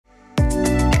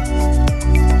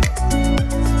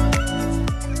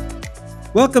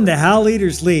Welcome to How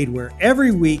Leaders Lead, where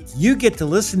every week you get to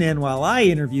listen in while I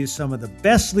interview some of the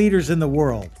best leaders in the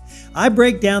world. I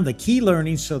break down the key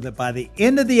learnings so that by the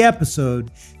end of the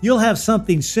episode, you'll have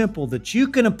something simple that you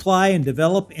can apply and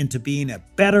develop into being a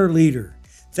better leader.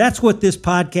 That's what this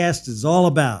podcast is all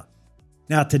about.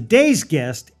 Now, today's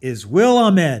guest is Will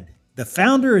Ahmed, the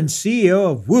founder and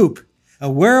CEO of Whoop, a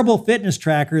wearable fitness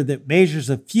tracker that measures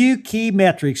a few key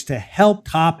metrics to help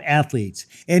top athletes,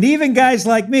 and even guys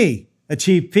like me,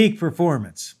 achieve peak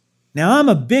performance. Now, I'm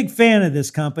a big fan of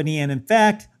this company, and in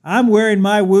fact, I'm wearing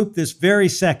my Whoop this very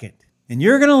second. And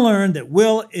you're going to learn that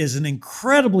Will is an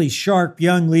incredibly sharp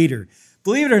young leader.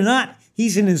 Believe it or not,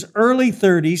 he's in his early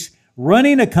 30s,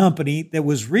 running a company that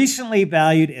was recently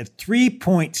valued at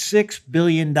 $3.6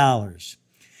 billion.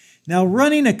 Now,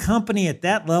 running a company at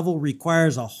that level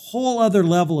requires a whole other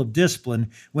level of discipline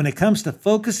when it comes to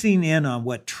focusing in on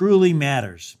what truly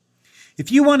matters. If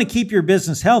you want to keep your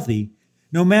business healthy,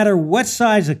 no matter what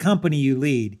size of company you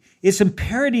lead, it's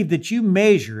imperative that you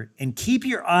measure and keep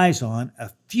your eyes on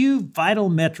a few vital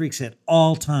metrics at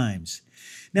all times.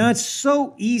 Now, it's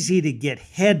so easy to get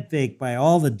head faked by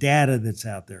all the data that's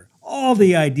out there, all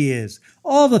the ideas,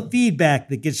 all the feedback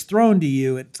that gets thrown to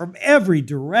you from every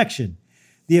direction.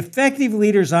 The effective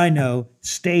leaders I know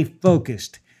stay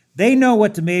focused. They know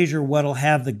what to measure, what'll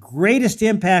have the greatest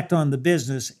impact on the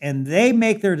business, and they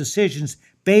make their decisions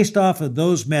based off of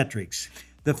those metrics.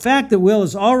 The fact that Will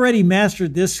has already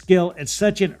mastered this skill at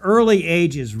such an early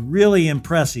age is really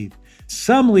impressive.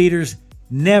 Some leaders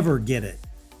never get it.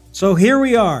 So here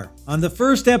we are on the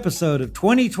first episode of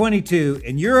 2022,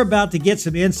 and you're about to get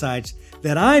some insights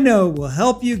that I know will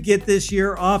help you get this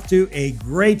year off to a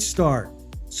great start.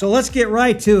 So let's get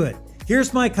right to it.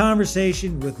 Here's my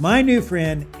conversation with my new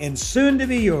friend and soon to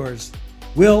be yours,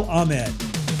 Will Ahmed.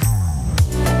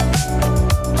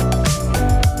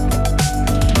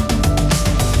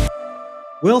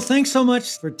 Will, thanks so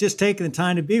much for just taking the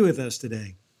time to be with us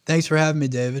today. Thanks for having me,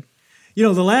 David. You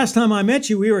know, the last time I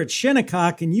met you, we were at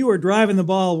Shinnecock and you were driving the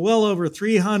ball well over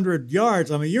 300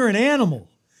 yards. I mean, you're an animal.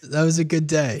 That was a good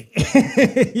day.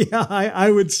 Yeah,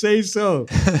 I would say so.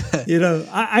 You know,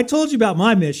 I told you about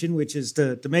my mission, which is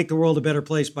to make the world a better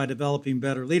place by developing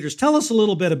better leaders. Tell us a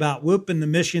little bit about Whoop and the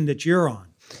mission that you're on.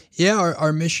 Yeah,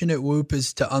 our mission at Whoop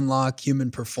is to unlock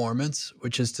human performance,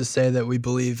 which is to say that we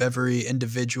believe every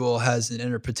individual has an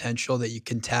inner potential that you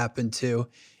can tap into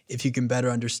if you can better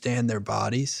understand their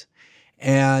bodies.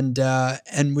 And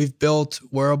we've built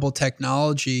wearable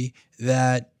technology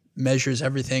that measures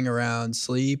everything around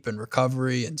sleep and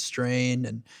recovery and strain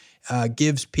and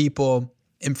gives people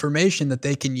information that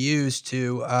they can use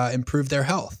to improve their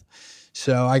health.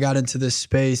 So I got into this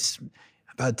space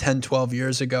about 10, 12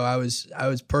 years ago. I was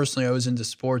into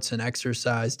sports and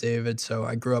exercise, David. So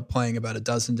I grew up playing about a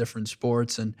dozen different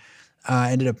sports and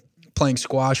I ended up playing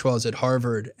squash while I was at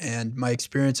Harvard. And my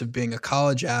experience of being a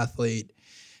college athlete,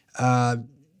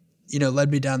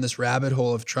 led me down this rabbit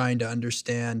hole of trying to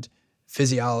understand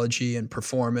physiology and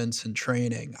performance and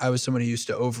training. I was someone who used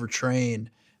to overtrain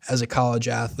as a college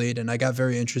athlete, and I got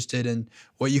very interested in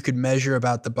what you could measure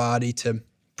about the body to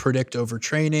predict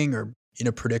overtraining or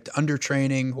predict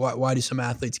undertraining. Why do some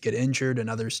athletes get injured and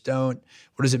others don't?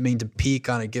 What does it mean to peak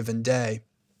on a given day?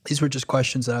 These were just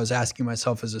questions that I was asking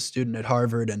myself as a student at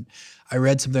Harvard, and I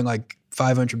read something like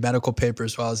 500 medical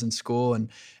papers while I was in school and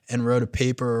wrote a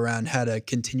paper around how to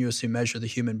continuously measure the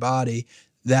human body.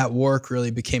 That work really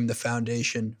became the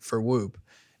foundation for Whoop.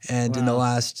 And in the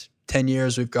last 10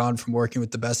 years, we've gone from working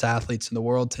with the best athletes in the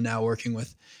world to now working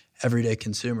with everyday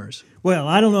consumers. Well,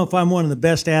 I don't know if I'm one of the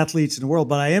best athletes in the world,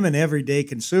 but I am an everyday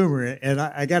consumer. And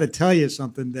I got to tell you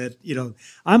something that,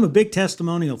 I'm a big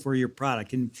testimonial for your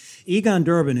product. And Egon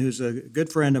Durbin, who's a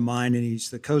good friend of mine, and he's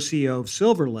the co-CEO of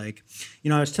Silver Lake,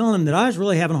 I was telling him that I was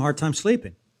really having a hard time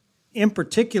sleeping. In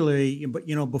particularly,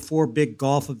 before big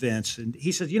golf events. And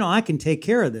he said, I can take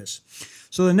care of this.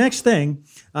 So the next thing,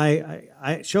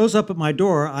 I shows up at my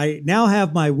door. I now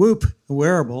have my Whoop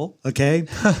wearable, okay?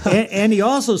 and he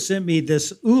also sent me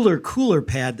this Uller cooler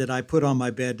pad that I put on my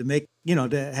bed to make,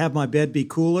 to have my bed be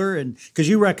cooler. And because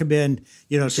you recommend,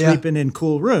 sleeping in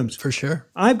cool rooms. For sure.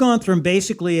 I've gone from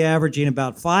basically averaging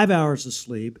about 5 hours of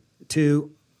sleep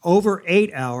to over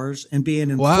 8 hours and being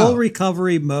in full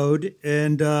recovery mode.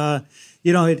 And,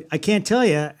 I can't tell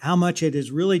you how much it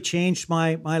has really changed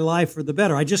my life for the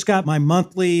better. I just got my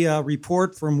monthly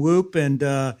report from Whoop and,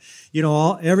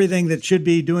 everything that should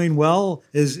be doing well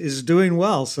is doing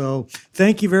well. So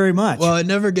thank you very much. Well, it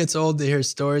never gets old to hear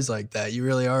stories like that. You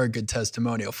really are a good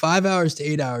testimonial. 5 hours to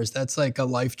 8 hours, that's like a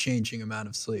life-changing amount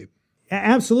of sleep.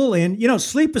 Absolutely. And,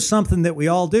 sleep is something that we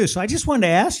all do. So I just wanted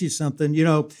to ask you something,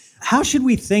 how should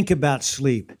we think about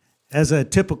sleep as a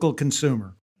typical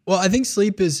consumer? Well, I think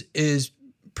sleep is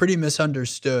pretty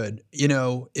misunderstood.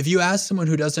 If you ask someone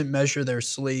who doesn't measure their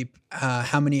sleep,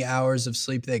 how many hours of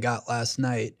sleep they got last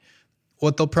night,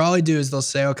 what they'll probably do is they'll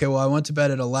say, okay, well, I went to bed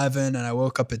at 11 and I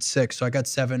woke up at 6, so I got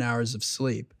 7 hours of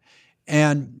sleep.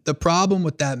 And the problem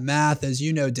with that math, as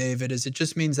you know, David, is it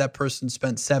just means that person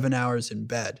spent 7 hours in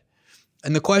bed.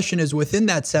 And the question is, within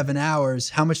that 7 hours,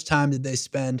 how much time did they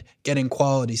spend getting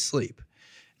quality sleep?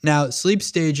 Now, sleep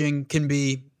staging can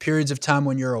be periods of time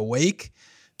when you're awake,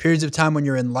 periods of time when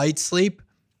you're in light sleep,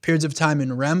 periods of time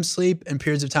in REM sleep, and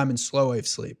periods of time in slow wave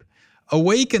sleep.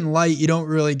 Awake and light, you don't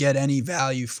really get any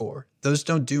value for. Those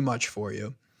don't do much for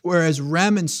you. Whereas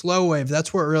REM and slow wave,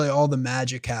 that's where really all the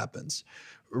magic happens.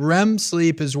 REM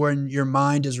sleep is when your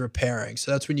mind is repairing.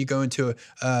 So that's when you go into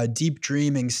a deep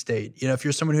dreaming state. If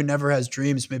you're someone who never has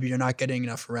dreams, maybe you're not getting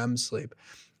enough REM sleep.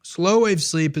 Slow wave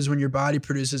sleep is when your body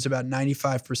produces about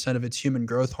 95% of its human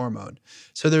growth hormone.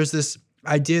 So there's this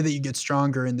idea that you get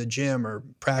stronger in the gym or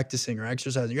practicing or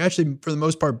exercising. You're actually, for the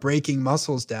most part, breaking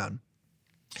muscles down.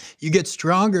 You get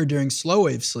stronger during slow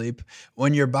wave sleep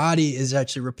when your body is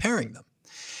actually repairing them.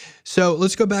 So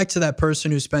let's go back to that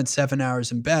person who spent 7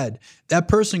 hours in bed. That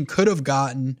person could have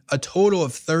gotten a total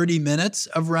of 30 minutes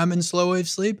of REM and slow wave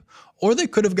sleep, or they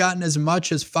could have gotten as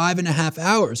much as 5.5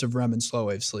 hours of REM and slow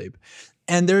wave sleep.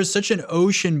 And there's such an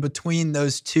ocean between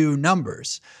those two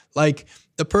numbers. Like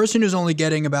the person who's only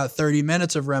getting about 30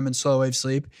 minutes of REM and slow wave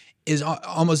sleep is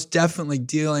almost definitely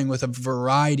dealing with a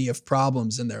variety of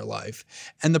problems in their life.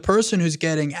 And the person who's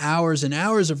getting hours and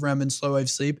hours of REM and slow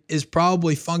wave sleep is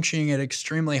probably functioning at an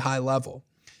extremely high level.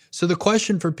 So the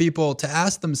question for people to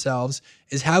ask themselves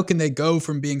is, how can they go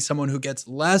from being someone who gets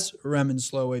less REM and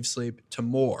slow wave sleep to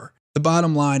more? The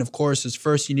bottom line, of course, is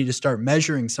first you need to start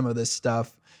measuring some of this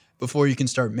stuff before you can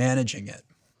start managing it.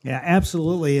 Yeah,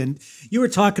 absolutely. And you were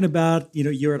talking about,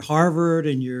 you're at Harvard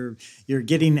and you're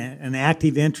getting an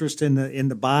active interest in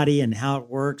the body and how it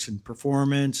works and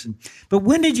performance. But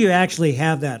when did you actually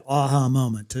have that aha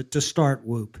moment to start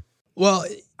Whoop? Well,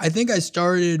 I think I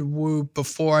started Whoop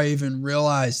before I even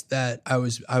realized that I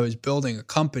was building a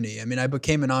company. I mean, I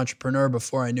became an entrepreneur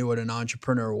before I knew what an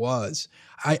entrepreneur was.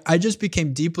 I just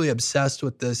became deeply obsessed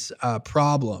with this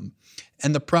problem.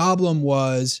 And the problem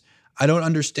was, I don't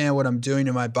understand what I'm doing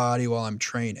to my body while I'm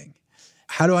training.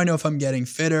 How do I know if I'm getting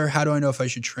fitter? How do I know if I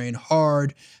should train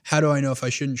hard? How do I know if I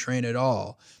shouldn't train at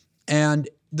all? And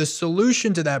the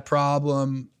solution to that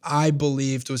problem, I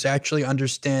believed, was actually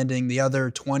understanding the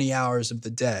other 20 hours of the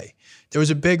day. There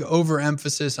was a big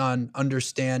overemphasis on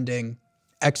understanding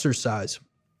exercise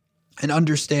and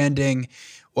understanding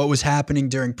what was happening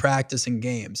during practice and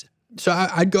games. So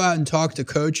I'd go out and talk to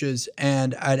coaches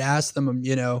and I'd ask them,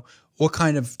 what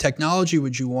kind of technology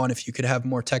would you want if you could have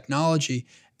more technology?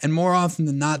 And more often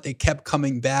than not, they kept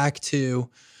coming back to,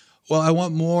 well, I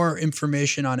want more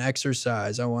information on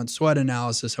exercise. I want sweat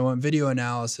analysis. I want video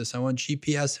analysis. I want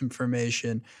GPS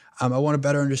information. I want to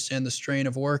better understand the strain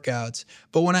of workouts.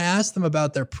 But when I asked them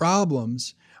about their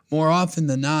problems, more often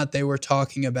than not, they were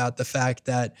talking about the fact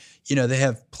that, they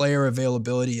have player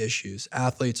availability issues.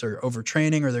 Athletes are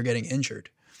overtraining or they're getting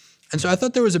injured. And so I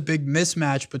thought there was a big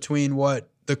mismatch between what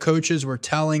the coaches were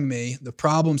telling me, the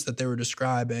problems that they were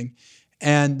describing,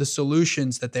 and the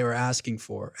solutions that they were asking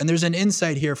for. And there's an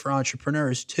insight here for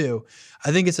entrepreneurs too.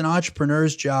 I think it's an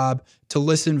entrepreneur's job to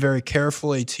listen very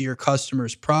carefully to your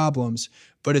customers' problems,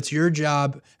 but it's your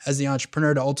job as the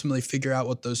entrepreneur to ultimately figure out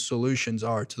what those solutions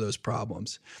are to those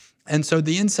problems. And so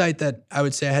the insight that I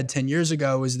would say I had 10 years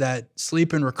ago was that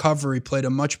sleep and recovery played a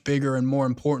much bigger and more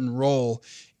important role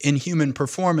in human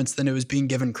performance than it was being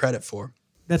given credit for.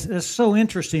 That's so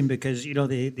interesting because,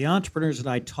 the entrepreneurs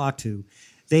that I talk to,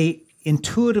 they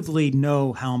intuitively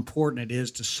know how important it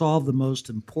is to solve the most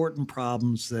important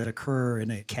problems that occur in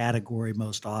a category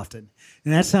most often.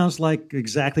 And that sounds like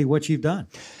exactly what you've done.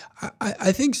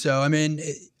 I think so. I mean,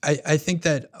 I think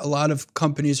that a lot of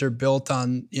companies are built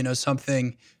on,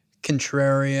 something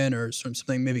contrarian or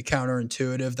something maybe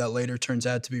counterintuitive that later turns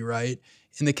out to be right.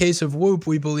 In the case of Whoop,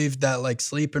 we believe that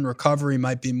sleep and recovery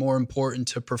might be more important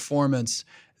to performance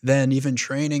than even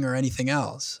training or anything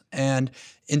else. And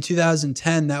in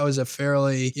 2010, that was a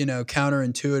fairly,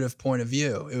 counterintuitive point of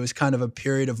view. It was kind of a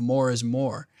period of more is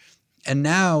more. And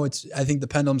now I think the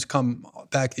pendulum's come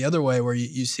back the other way where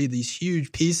you see these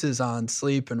huge pieces on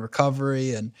sleep and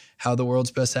recovery and how the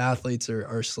world's best athletes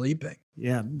are sleeping.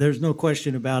 Yeah, there's no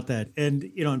question about that. And,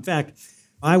 in fact,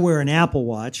 I wear an Apple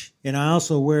Watch, and I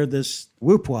also wear this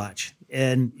Whoop watch.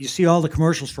 And you see all the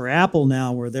commercials for Apple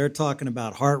now where they're talking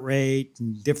about heart rate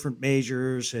and different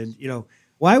measures. And,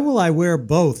 why will I wear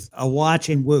both, a watch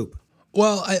and Whoop?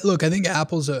 Well, I think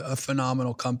Apple's a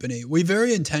phenomenal company. We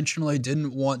very intentionally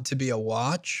didn't want to be a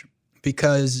watch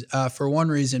because for one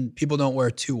reason, people don't wear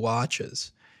two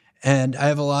watches. And I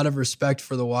have a lot of respect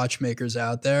for the watchmakers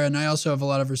out there. And I also have a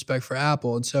lot of respect for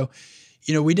Apple. And so,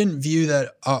 we didn't view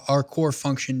that our core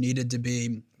function needed to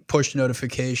be push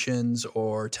notifications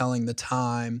or telling the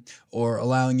time or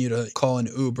allowing you to call an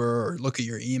Uber or look at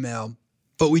your email.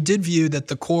 But we did view that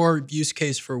the core use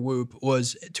case for Whoop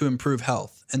was to improve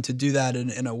health and to do that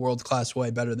in a world-class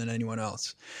way better than anyone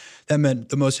else. That meant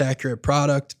the most accurate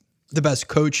product, the best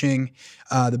coaching,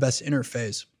 the best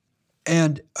interface.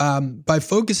 And by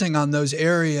focusing on those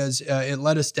areas, it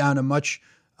led us down a much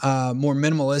more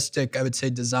minimalistic, I would say,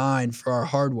 design for our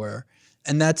hardware.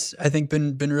 And that's, I think,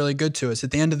 been really good to us. At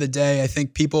the end of the day, I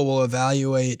think people will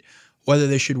evaluate whether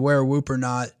they should wear Whoop or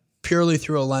not purely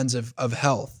through a lens of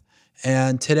health.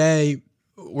 And today,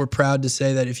 we're proud to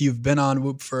say that if you've been on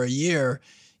Whoop for a year,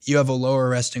 you have a lower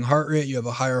resting heart rate, you have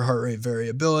a higher heart rate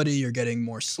variability, you're getting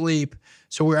more sleep.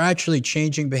 So we're actually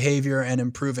changing behavior and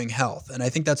improving health. And I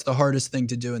think that's the hardest thing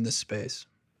to do in this space.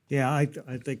 Yeah, I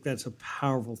think that's a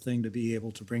powerful thing to be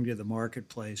able to bring to the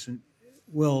marketplace. And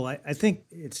Will, I think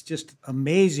it's just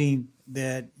amazing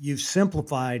that you've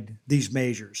simplified these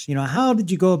measures. How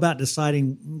did you go about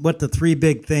deciding what the three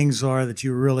big things are that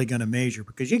you're really going to measure?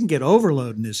 Because you can get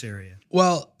overload in this area.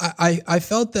 Well, I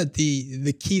felt that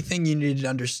the key thing you needed to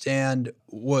understand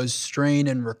was strain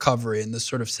and recovery and this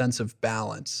sort of sense of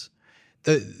balance.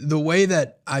 The way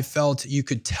that I felt you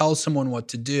could tell someone what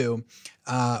to do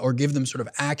or give them sort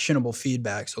of actionable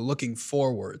feedback, so looking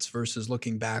forwards versus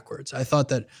looking backwards. I thought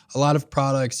that a lot of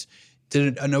products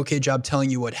did an okay job telling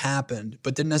you what happened,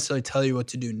 but didn't necessarily tell you what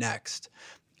to do next.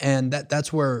 And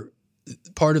that's where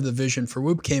part of the vision for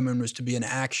Whoop came in, was to be an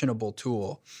actionable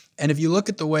tool. And if you look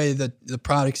at the way that the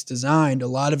product's designed, a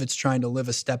lot of it's trying to live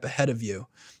a step ahead of you.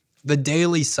 The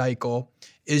daily cycle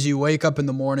is you wake up in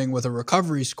the morning with a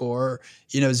recovery score,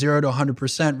 0 to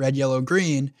 100%, red, yellow,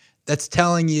 green, that's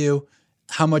telling you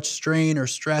how much strain or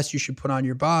stress you should put on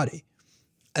your body.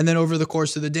 And then over the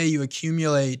course of the day, you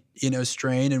accumulate,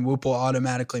 strain, and Whoop will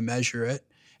automatically measure it.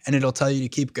 And it'll tell you to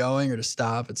keep going or to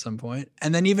stop at some point.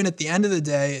 And then even at the end of the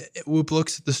day, Whoop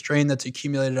looks at the strain that's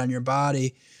accumulated on your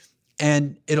body,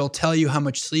 and it'll tell you how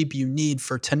much sleep you need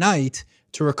for tonight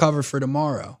to recover for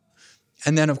tomorrow.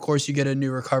 And then, of course, you get a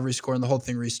new recovery score and the whole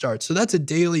thing restarts. So that's a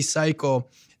daily cycle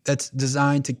that's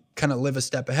designed to kind of live a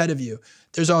step ahead of you.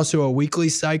 There's also a weekly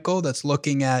cycle that's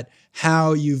looking at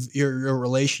how your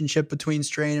relationship between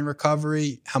strain and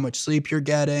recovery, how much sleep you're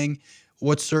getting,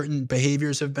 what certain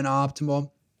behaviors have been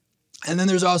optimal. And then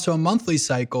there's also a monthly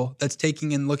cycle that's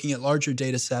taking and looking at larger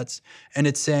data sets, and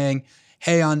it's saying,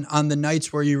 hey, on the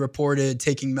nights where you reported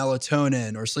taking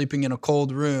melatonin or sleeping in a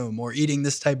cold room or eating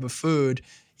this type of food,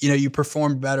 you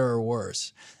performed better or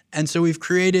worse. And so we've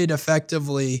created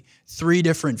effectively 3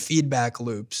 different feedback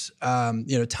loops,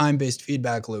 time-based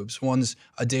feedback loops. One's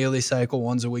a daily cycle,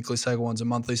 one's a weekly cycle, one's a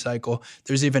monthly cycle.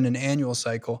 There's even an annual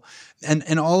cycle.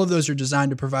 And all of those are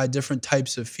designed to provide different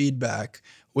types of feedback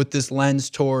with this lens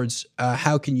towards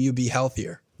how can you be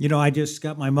healthier. I just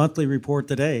got my monthly report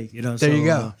today, There you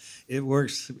go. It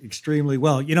works extremely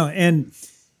well, and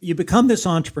you become this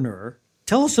entrepreneur.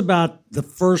 Tell us about the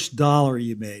first dollar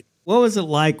you made. What was it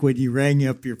like when you rang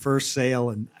up your first sale,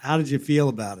 and how did you feel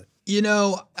about it?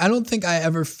 I don't think I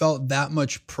ever felt that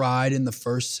much pride in the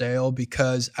first sale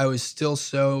because I was still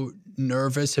so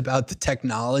nervous about the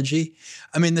technology.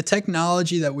 I mean, the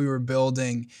technology that we were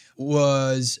building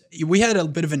we had a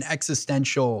bit of an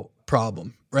existential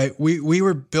problem, right? We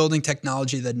were building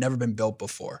technology that had never been built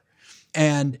before.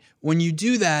 And when you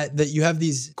do that you have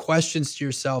these questions to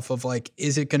yourself of like,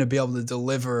 is it going to be able to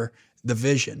deliver the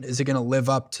vision? Is it going to live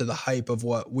up to the hype of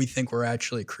what we think we're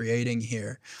actually creating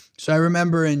here? So I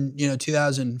remember in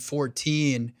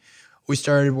 2014, we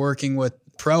started working with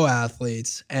pro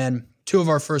athletes, and 2 of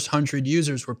our first 100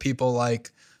 users were people like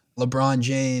LeBron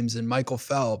James and Michael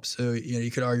Phelps, who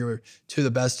you could argue were 2 of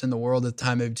the best in the world at the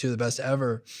time, maybe 2 of the best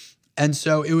ever. And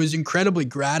so it was incredibly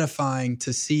gratifying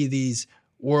to see these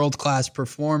world-class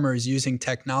performers using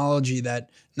technology that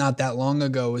not that long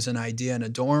ago was an idea in a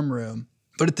dorm room.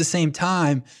 But at the same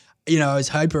time, I was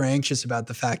hyper anxious about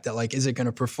the fact that, like, is it going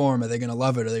to perform? Are they going to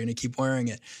love it? Are they going to keep wearing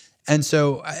it? And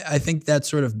so I think that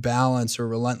sort of balance or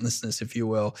relentlessness, if you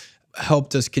will,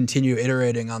 helped us continue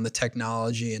iterating on the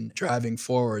technology and driving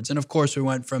forwards. And of course, we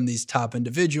went from these top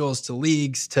individuals to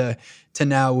leagues to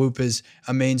now Whoop is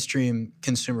a mainstream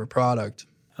consumer product.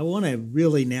 I want to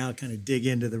really now kind of dig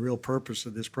into the real purpose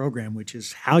of this program, which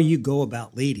is how you go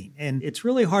about leading. And it's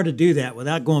really hard to do that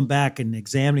without going back and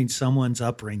examining someone's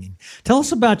upbringing. Tell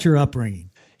us about your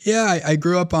upbringing. Yeah, I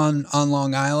grew up on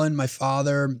Long Island. My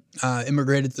father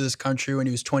immigrated to this country when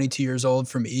he was 22 years old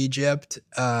from Egypt.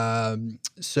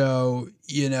 So,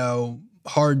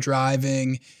 hard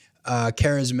driving,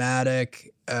 charismatic,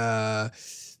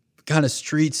 kind of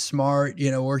street smart,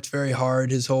 worked very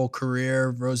hard his whole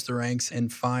career, rose the ranks in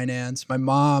finance. My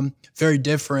mom, very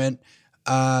different,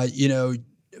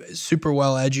 super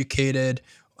well educated,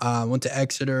 went to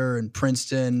Exeter and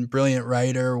Princeton, brilliant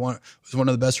writer, was one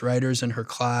of the best writers in her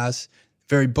class,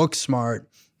 very book smart,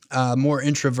 more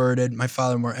introverted, my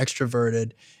father more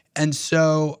extroverted. And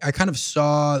so I kind of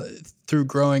saw through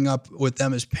growing up with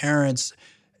them as parents,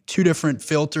 two different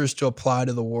filters to apply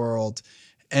to the world.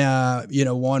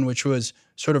 One which was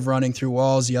sort of running through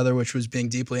walls, the other which was being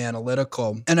deeply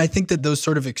analytical. And I think that those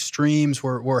sort of extremes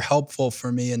were helpful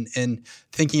for me in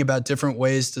thinking about different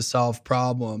ways to solve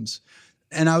problems.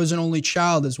 And I was an only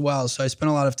child as well, so I spent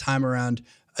a lot of time around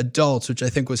adults, which I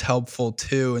think was helpful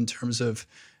too in terms of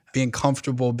being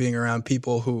comfortable being around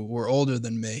people who were older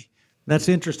than me. That's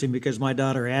interesting because my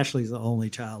daughter Ashley's the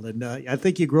only child, and I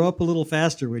think you grow up a little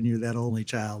faster when you're that only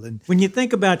child. And when you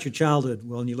think about your childhood,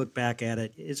 well, and you look back at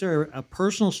it, is there a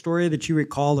personal story that you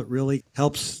recall that really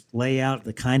helps lay out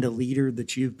the kind of leader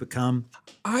that you've become?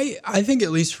 I think at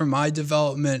least for my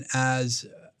development as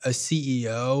a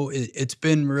CEO, it's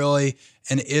been really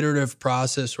an iterative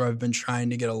process where I've been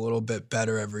trying to get a little bit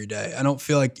better every day. I don't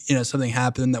feel like, something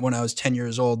happened that when I was 10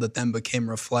 years old that then became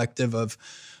reflective of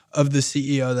the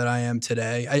CEO that I am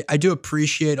today. I do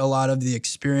appreciate a lot of the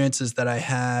experiences that I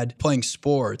had playing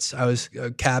sports. I was a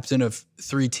captain of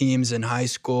 3 teams in high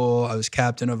school. I was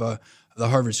captain of the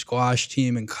Harvard squash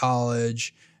team in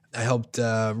college. I helped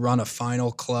run a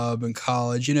final club in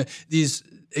college. These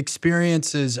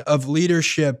experiences of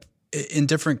leadership in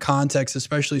different contexts,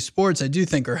 especially sports, I do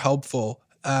think are helpful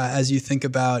as you think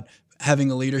about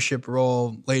having a leadership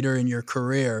role later in your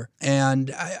career.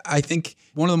 And I think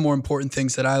one of the more important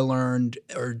things that I learned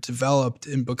or developed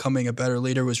in becoming a better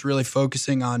leader was really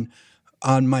focusing on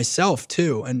myself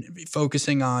too, and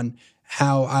focusing on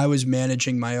how I was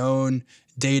managing my own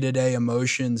day-to-day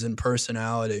emotions and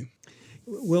personality.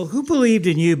 Well, who believed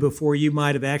in you before you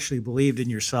might have actually believed in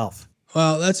yourself?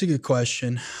 Well, that's a good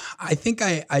question. I think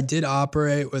I did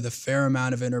operate with a fair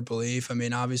amount of inner belief. I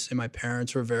mean, obviously my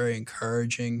parents were very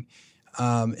encouraging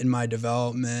in my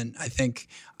development. I think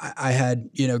I had,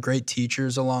 great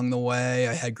teachers along the way.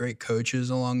 I had great coaches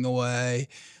along the way.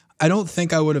 I don't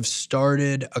think I would have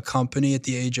started a company at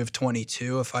the age of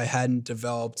 22 if I hadn't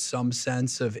developed some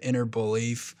sense of inner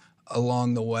belief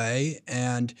along the way.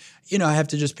 And, I have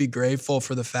to just be grateful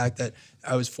for the fact that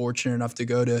I was fortunate enough to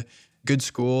go to good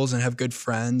schools and have good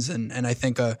friends. And I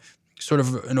think a sort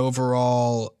of an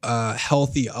overall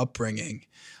healthy upbringing.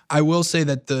 I will say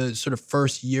that the sort of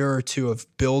first year or two of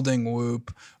building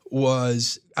Whoop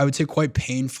was, I would say, quite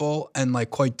painful and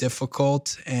quite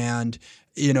difficult and,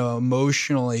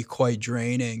 emotionally quite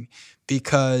draining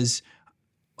because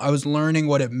I was learning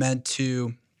what it meant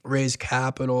to raise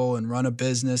capital and run a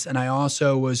business. And I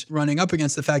also was running up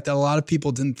against the fact that a lot of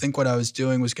people didn't think what I was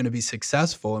doing was going to be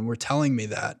successful and were telling me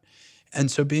that.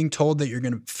 And so being told that you're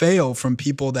going to fail from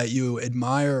people that you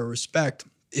admire or respect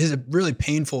is a really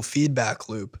painful feedback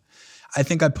loop. I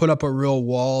think I put up a real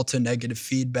wall to negative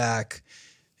feedback,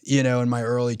 in my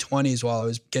early 20s while I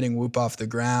was getting Whoop off the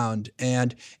ground.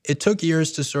 And it took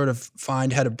years to sort of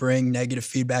find how to bring negative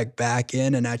feedback back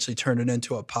in and actually turn it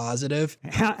into a positive.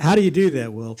 How do you do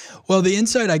that, Will? Well, the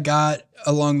insight I got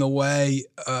along the way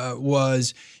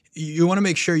was you want to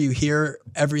make sure you hear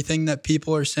everything that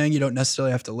people are saying. You don't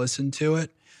necessarily have to listen to it.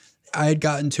 I had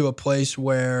gotten to a place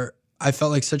where I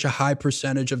felt like such a high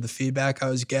percentage of the feedback I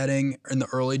was getting in the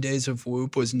early days of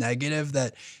Whoop was negative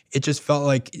that it just felt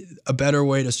like a better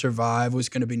way to survive was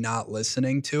going to be not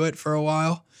listening to it for a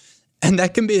while. And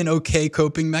that can be an okay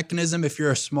coping mechanism if you're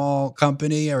a small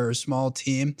company or a small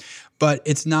team, but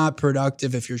it's not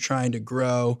productive if you're trying to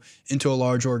grow into a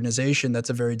large organization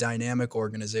that's a very dynamic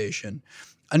organization.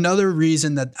 Another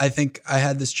reason that I think I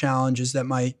had this challenge is that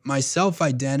my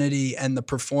self-identity and the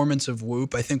performance of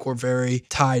Whoop, I think, were very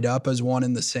tied up as one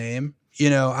and the same.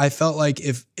 I felt like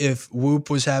if Whoop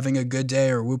was having a good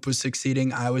day or Whoop was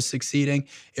succeeding, I was succeeding.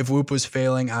 If Whoop was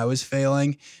failing, I was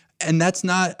failing. And that's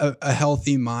not a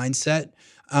healthy mindset,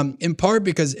 in part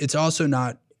because it's also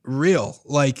not real.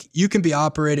 Like, you can be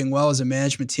operating well as a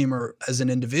management team or as an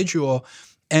individual,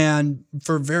 And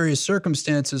for various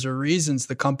circumstances or reasons,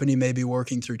 the company may be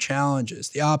working through challenges.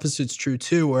 The opposite's true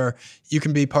too, where you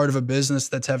can be part of a business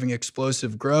that's having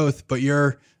explosive growth, but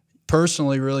you're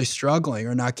personally really struggling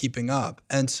or not keeping up.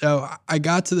 And so I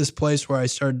got to this place where I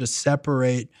started to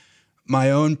separate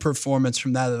my own performance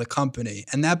from that of the company.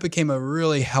 And that became a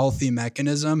really healthy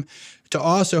mechanism to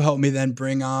also help me then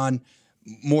bring on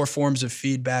more forms of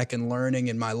feedback and learning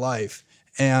in my life.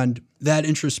 And that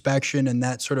introspection and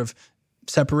that sort of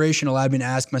separation allowed me to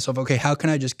ask myself, okay, how can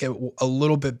I just get a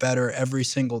little bit better every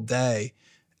single day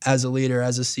as a leader,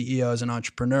 as a CEO, as an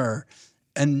entrepreneur?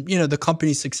 And, the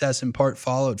company's success in part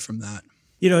followed from that.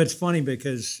 It's funny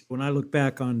because when I look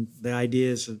back on the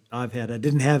ideas that I've had, I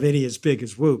didn't have any as big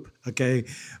as Whoop, okay?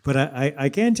 But I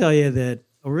can tell you that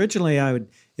originally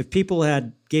if people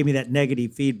gave me that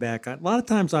negative feedback, a lot of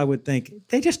times I would think,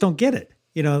 they just don't get it,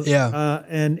 Yeah.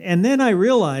 And then I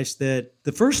realized that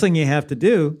the first thing you have to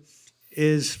do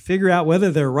is figure out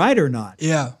whether they're right or not.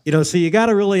 Yeah. So you got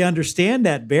to really understand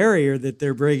that barrier that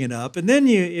they're bringing up. And then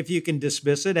if you can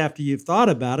dismiss it after you've thought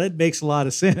about it, it makes a lot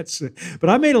of sense. But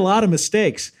I made a lot of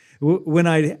mistakes when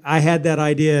I had that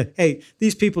idea, hey,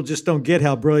 these people just don't get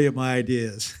how brilliant my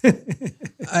idea is.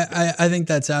 I think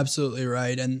that's absolutely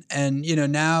right. And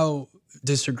now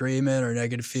disagreement or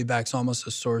negative feedback is almost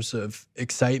a source of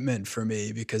excitement for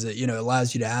me because it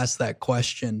allows you to ask that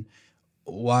question,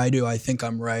 why do I think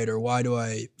I'm right, or why do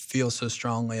I feel so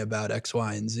strongly about X,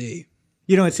 Y, and Z?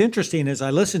 It's interesting as I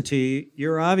listen to you.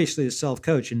 You're obviously a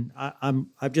self-coach, and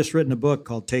I've just written a book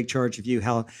called "Take Charge of You: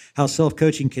 How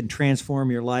Self-Coaching Can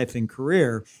Transform Your Life and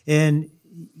Career." And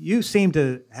you seem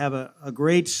to have a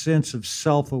great sense of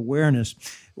self-awareness.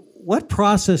 What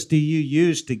process do you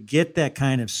use to get that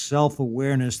kind of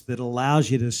self-awareness that allows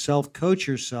you to self-coach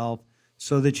yourself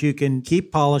so that you can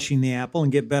keep polishing the apple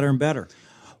and get better and better?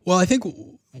 Well, I think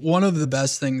one of the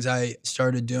best things I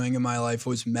started doing in my life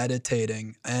was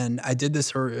meditating. And I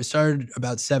started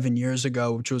about 7 years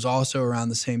ago, which was also around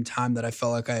the same time that I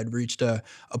felt like I had reached a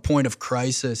point of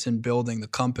crisis in building the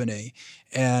company.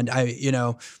 And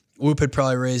Whoop had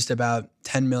probably raised about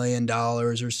 $10 million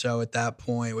or so at that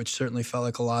point, which certainly felt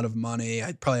like a lot of money.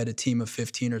 I probably had a team of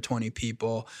 15 or 20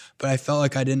 people, but I felt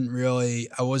like I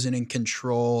wasn't in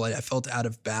control. I felt out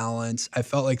of balance. I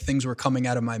felt like things were coming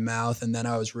out of my mouth and then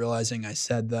I was realizing I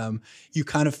said them. You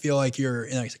kind of feel like you're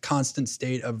in a constant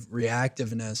state of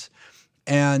reactiveness.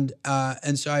 And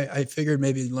so I figured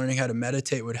maybe learning how to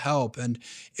meditate would help, and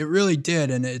it really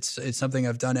did. And it's something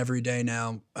I've done every day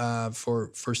now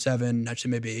for 7,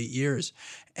 actually maybe 8 years.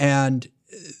 And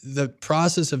the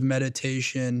process of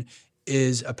meditation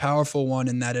is a powerful one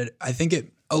in that I think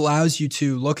it allows you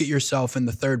to look at yourself in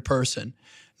the third person,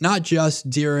 not just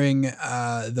during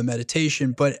the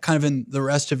meditation, but kind of in the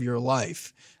rest of your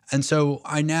life. And so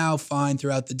I now find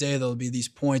throughout the day, there'll be these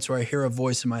points where I hear a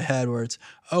voice in my head where it's,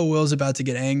 oh, Will's about to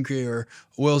get angry, or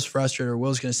Will's frustrated, or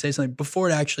Will's going to say something before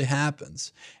it actually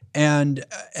happens. And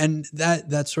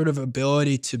that sort of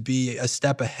ability to be a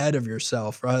step ahead of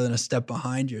yourself rather than a step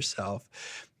behind yourself,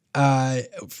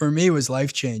 for me was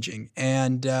life-changing.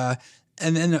 And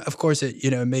then of course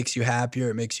it makes you happier,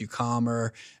 it makes you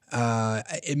calmer.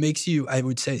 It makes you, I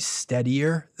would say,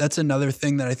 steadier. That's another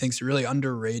thing that I think is really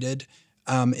underrated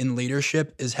in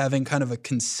leadership, is having kind of a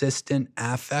consistent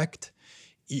affect.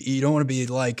 You don't want to be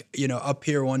like, up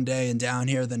here one day and down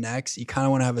here the next. You kind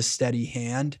of want to have a steady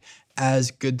hand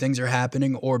as good things are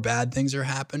happening or bad things are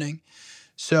happening.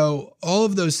 So all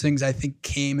of those things I think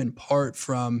came in part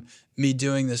from me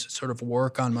doing this sort of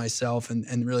work on myself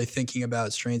and really thinking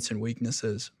about strengths and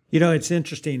weaknesses. It's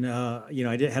interesting. I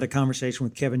had a conversation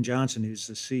with Kevin Johnson, who's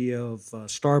the CEO of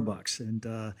Starbucks,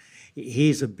 and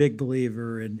he's a big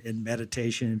believer in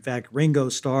meditation. In fact, Ringo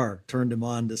Starr turned him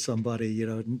on to somebody,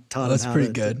 and taught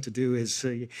him how to do his.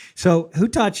 So who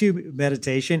taught you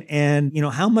meditation, and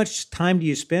how much time do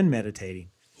you spend meditating?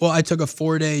 Well, I took a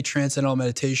 4-day transcendental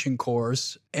meditation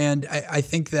course, and I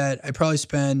think that I probably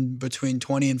spend between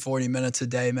 20 and 40 minutes a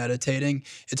day meditating.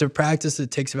 It's a practice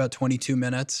that takes about 22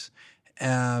 minutes.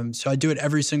 So I do it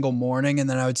every single morning, and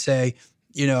then I would say,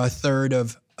 a third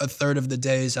of the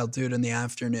days I'll do it in the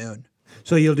afternoon.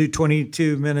 So you'll do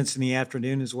 22 minutes in the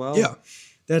afternoon as well? Yeah.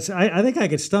 I think I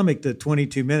could stomach the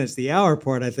 22 minutes. The hour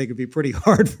part, I think, would be pretty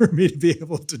hard for me to be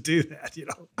able to do that.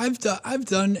 I've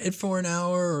done it for an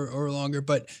hour or longer,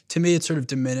 but to me, it's sort of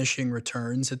diminishing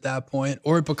returns at that point,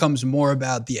 or it becomes more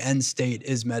about the end state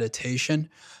is meditation.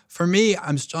 For me,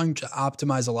 I'm starting to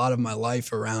optimize a lot of my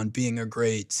life around being a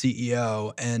great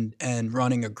CEO and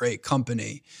running a great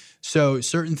company. So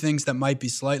certain things that might be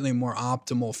slightly more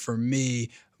optimal for me,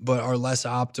 but are less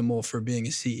optimal for being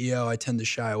a CEO, I tend to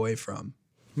shy away from.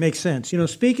 Makes sense.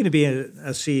 Speaking of being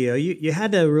a CEO, you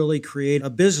had to really create a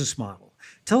business model.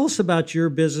 Tell us about your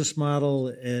business model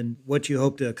and what you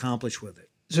hope to accomplish with it.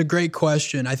 It's a great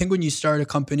question. I think when you start a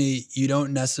company, you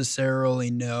don't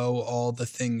necessarily know all the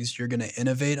things you're going to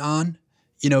innovate on.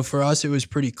 For us, it was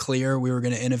pretty clear we were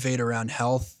going to innovate around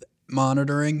health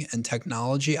monitoring and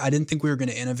technology. I didn't think we were going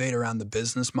to innovate around the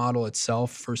business model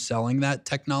itself for selling that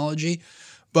technology.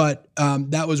 But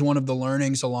that was one of the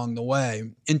learnings along the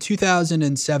way. In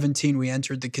 2017, we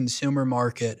entered the consumer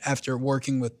market after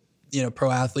working with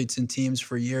pro athletes and teams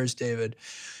for years, David.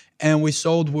 And we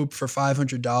sold Whoop for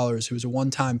 $500. It was a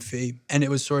one-time fee, and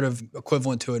it was sort of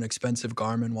equivalent to an expensive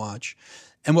Garmin watch.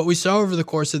 And what we saw over the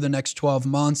course of the next 12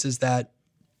 months is that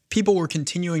people were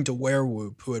continuing to wear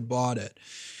Whoop who had bought it.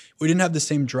 We didn't have the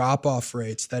same drop-off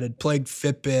rates that had plagued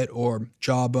Fitbit or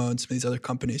Jawbone, some of these other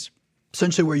companies,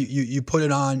 essentially where you put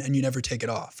it on and you never take it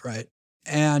off, right?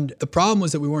 And the problem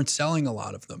was that we weren't selling a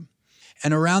lot of them.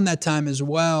 And around that time as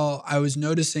well, I was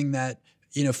noticing that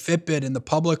Fitbit in the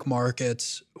public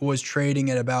markets was trading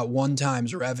at about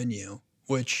 1x revenue,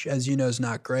 which, as you know, is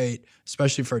not great,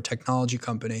 especially for a technology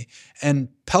company. And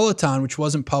Peloton, which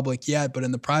wasn't public yet, but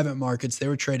in the private markets, they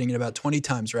were trading at about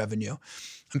 20x revenue.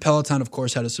 And Peloton, of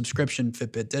course, had a subscription.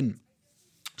 Fitbit didn't.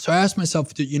 So I asked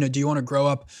myself, do you want to grow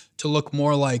up to look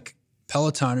more like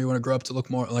Peloton, or you want to grow up to look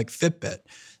more like Fitbit?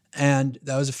 And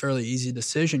that was a fairly easy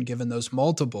decision given those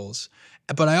multiples.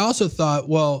 But I also thought,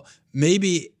 well,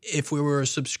 maybe if we were a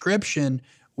subscription,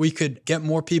 we could get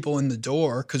more people in the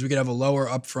door because we could have a lower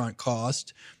upfront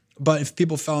cost. But if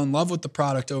people fell in love with the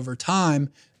product over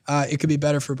time, it could be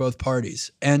better for both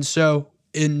parties. And so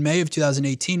in May of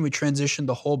 2018, we transitioned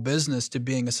the whole business to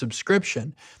being a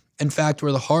subscription. In fact,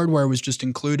 where the hardware was just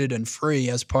included and free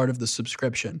as part of the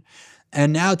subscription.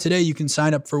 And now today you can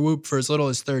sign up for Whoop for as little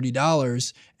as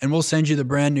 $30, and we'll send you the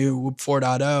brand new Whoop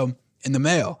 4.0 in the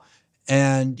mail.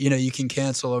 And you can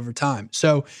cancel over time.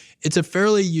 So it's a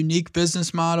fairly unique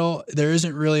business model. There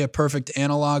isn't really a perfect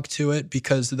analog to it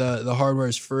because the hardware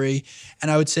is free. And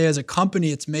I would say as a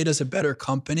company, it's made us a better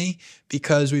company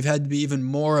because we've had to be even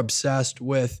more obsessed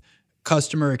with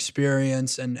customer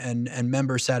experience and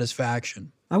member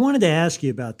satisfaction. I wanted to ask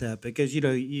you about that because,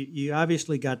 you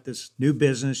obviously got this new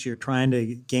business. You're trying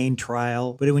to gain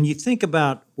trial. But when you think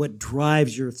about what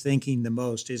drives your thinking the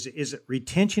most, is it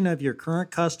retention of your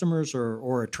current customers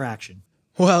or attraction?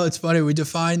 Well, it's funny. We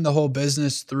define the whole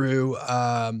business through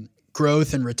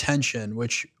growth and retention,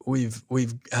 which we've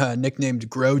nicknamed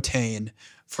Growtain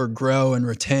for grow and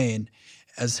retain.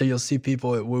 And so you'll see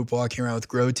people at Whoop walking around with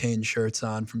Growtain shirts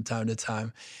on from time to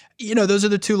time. Those are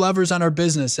the two levers on our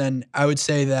business. And I would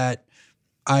say that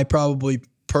I probably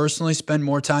personally spend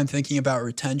more time thinking about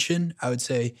retention. I would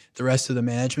say the rest of the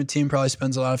management team probably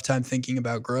spends a lot of time thinking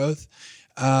about growth.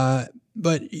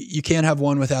 But you can't have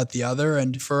one without the other.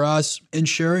 And for us,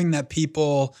 ensuring that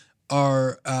people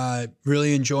are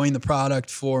really enjoying the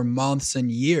product for months and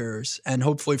years and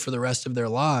hopefully for the rest of their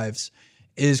lives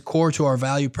is core to our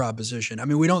value proposition. I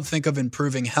mean, we don't think of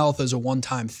improving health as a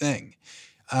one-time thing.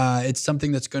 It's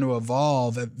something that's going to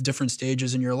evolve at different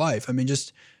stages in your life. I mean,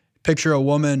 just picture a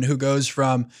woman who goes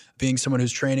from being someone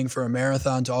who's training for a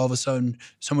marathon to all of a sudden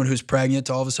someone who's pregnant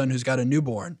to all of a sudden who's got a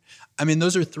newborn. I mean,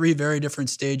 those are three very different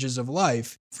stages of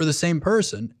life for the same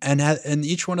person. And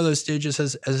each one of those stages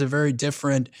has a very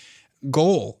different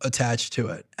goal attached to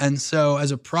it. And so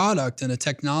as a product and a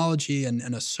technology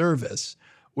and a service,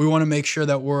 we want to make sure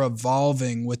that we're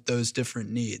evolving with those different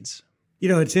needs.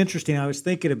 It's interesting. I was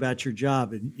thinking about your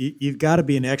job, and you've got to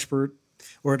be an expert,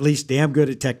 or at least damn good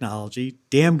at technology,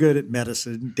 damn good at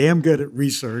medicine, damn good at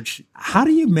research. How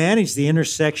do you manage the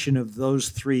intersection of those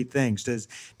three things?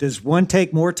 Does one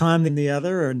take more time than the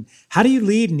other? And how do you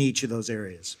lead in each of those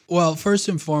areas? Well, first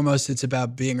and foremost, it's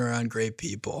about being around great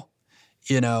people.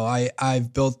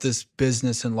 I've built this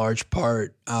business in large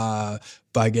part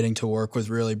by getting to work with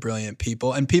really brilliant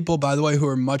people, and people, by the way, who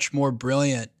are much more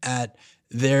brilliant at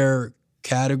their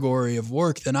category of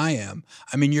work than I am.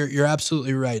 I mean, you're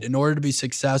absolutely right. In order to be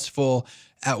successful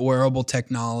at wearable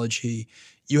technology,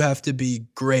 you have to be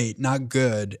great, not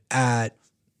good, at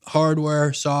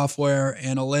hardware, software,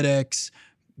 analytics,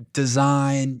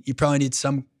 design. You probably need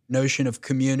some notion of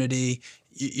community.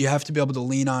 You have to be able to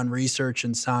lean on research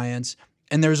and science.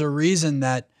 And there's a reason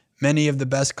that many of the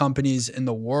best companies in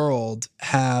the world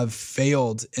have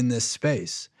failed in this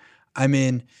space. I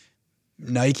mean,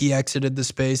 Nike exited the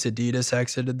space, Adidas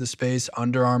exited the space,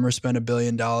 Under Armour spent $1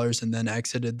 billion and then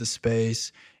exited the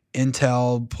space.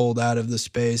 Intel pulled out of the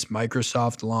space.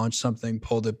 Microsoft launched something,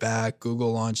 pulled it back.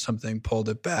 Google launched something, pulled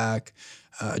it back.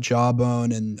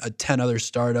 Jawbone and 10 other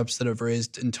startups that have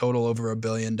raised in total over $1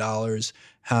 billion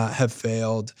have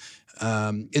failed.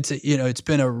 It's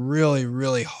been a really,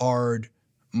 really hard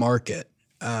market.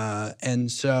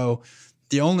 And so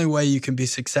the only way you can be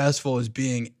successful is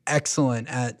being excellent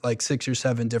at like 6 or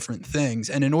 7 different things.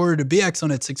 And in order to be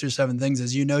excellent at 6 or 7 things,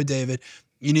 as you know, David,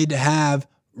 you need to have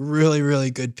really,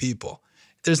 really good people.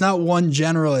 There's not one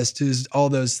generalist who's all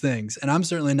those things. And I'm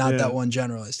certainly not that one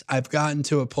generalist. I've gotten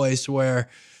to a place where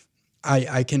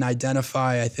I can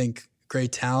identify, I think,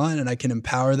 great talent, and I can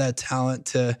empower that talent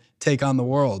to take on the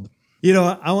world.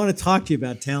 I want to talk to you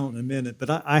about talent in a minute, but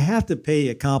I have to pay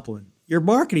you a compliment. Your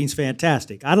marketing's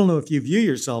fantastic. I don't know if you view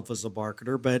yourself as a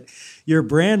marketer, but your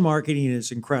brand marketing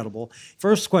is incredible.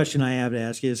 First question I have to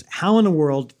ask you is, how in the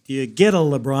world do you get a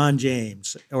LeBron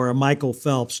James or a Michael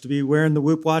Phelps to be wearing the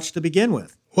Whoop watch to begin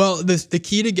with? Well, the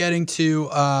key to getting to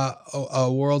a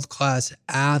world-class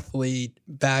athlete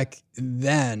back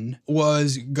then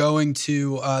was going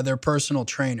to their personal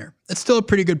trainer. It's still a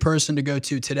pretty good person to go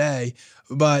to today,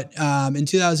 but in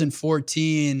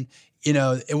 2014,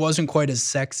 it wasn't quite as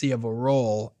sexy of a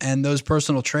role. And those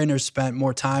personal trainers spent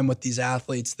more time with these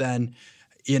athletes than,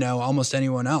 almost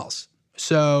anyone else.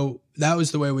 So that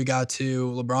was the way we got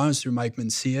to LeBron, was through Mike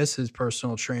Mancias, his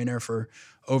personal trainer for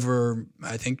over,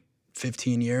 I think,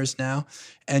 15 years now.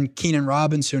 And Keenan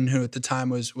Robinson, who at the time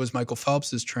was Michael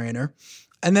Phelps' trainer.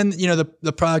 And then,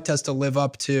 the product has to live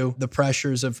up to the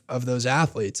pressures of those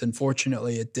athletes. And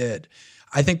fortunately, it did.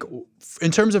 I think in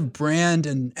terms of brand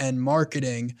and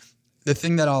marketing, the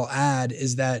thing that I'll add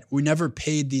is that we never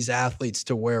paid these athletes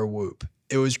to wear Whoop.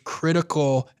 It was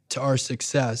critical to our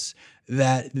success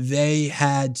that they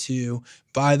had to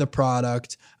buy the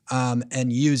product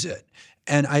and use it.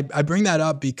 And I bring that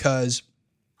up because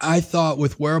I thought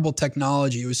with wearable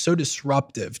technology, it was so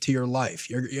disruptive to your life.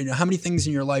 How many things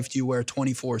in your life do you wear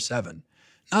 24/7?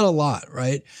 Not a lot,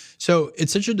 right? So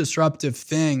it's such a disruptive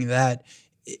thing that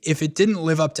if it didn't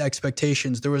live up to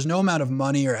expectations, there was no amount of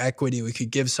money or equity we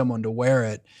could give someone to wear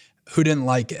it who didn't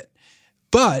like it.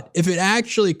 But if it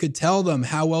actually could tell them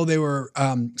how well they were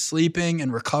sleeping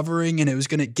and recovering, and it was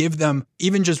going to give them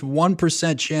even just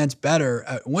 1% chance better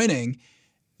at winning,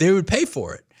 they would pay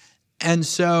for it. And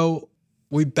so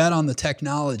we bet on the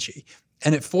technology,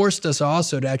 and it forced us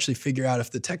also to actually figure out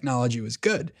if the technology was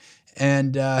good.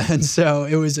 And so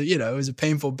it was a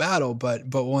painful battle, but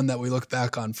one that we look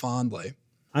back on fondly.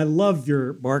 I love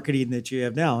your marketing that you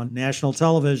have now on national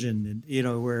television,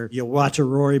 and where you'll watch a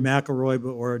Rory McIlroy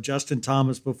or a Justin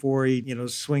Thomas before he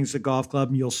swings the golf club,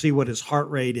 and you'll see what his heart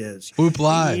rate is. Whoop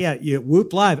Live. Yeah,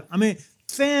 Whoop Live. I mean,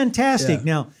 fantastic. Yeah.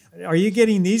 Now, are you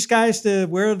getting these guys to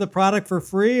wear the product for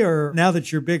free, or now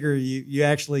that you're bigger, you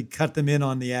actually cut them in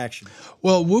on the action?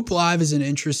 Well, Whoop Live is an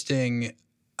interesting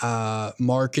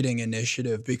marketing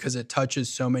initiative because it touches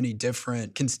so many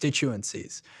different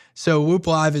constituencies. So Whoop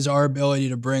Live is our ability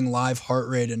to bring live heart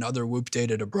rate and other Whoop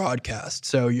data to broadcast.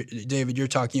 So David, you're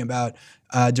talking about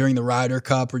during the Ryder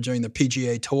Cup or during the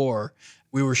PGA Tour,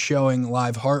 we were showing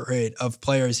live heart rate of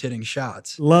players hitting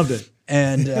shots. Loved it.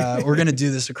 And we're going to do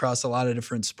this across a lot of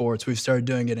different sports. We've started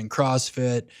doing it in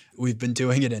CrossFit. We've been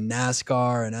doing it in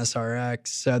NASCAR and SRX.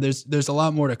 So there's a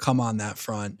lot more to come on that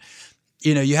front.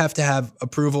 You have to have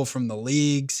approval from the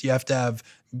leagues. You have to have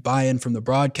buy-in from the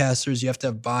broadcasters. You have to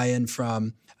have buy-in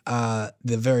from the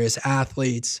various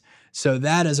athletes. So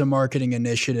that as a marketing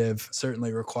initiative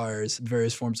certainly requires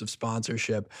various forms of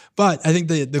sponsorship. But I think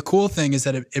the cool thing is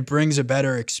that it brings a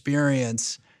better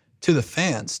experience to the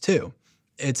fans too.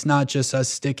 It's not just us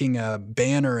sticking a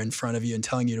banner in front of you and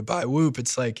telling you to buy Whoop.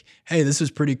 It's like, hey, this is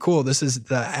pretty cool. This is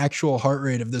the actual heart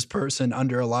rate of this person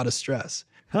under a lot of stress.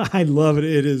 I love it.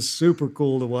 It is super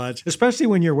cool to watch, especially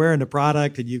when you're wearing the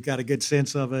product and you've got a good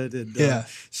sense of it. And,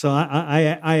 so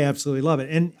I absolutely love it.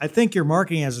 And I think your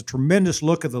marketing has a tremendous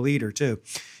look of the leader too.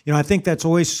 I think that's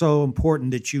always so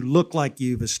important that you look like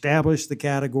you've established the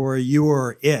category, you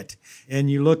are it,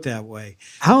 and you look that way.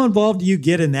 How involved do you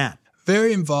get in that?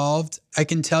 Very involved. I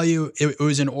can tell you it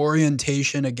was an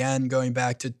orientation, again, going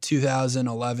back to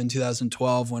 2011,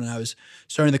 2012, when I was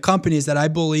starting the companies, that I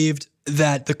believed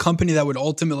that the company that would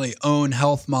ultimately own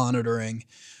health monitoring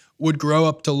would grow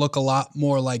up to look a lot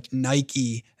more like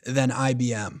Nike than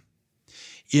IBM.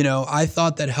 I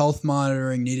thought that health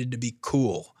monitoring needed to be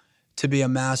cool, to be a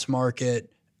mass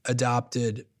market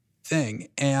adopted thing.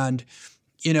 And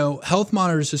health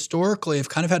monitors historically have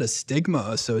kind of had a stigma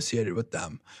associated with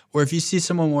them, where if you see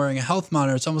someone wearing a health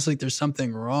monitor, it's almost like there's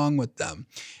something wrong with them.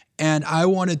 And I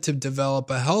wanted to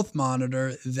develop a health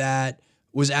monitor that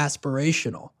was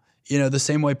aspirational. The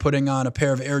same way putting on a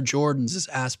pair of Air Jordans is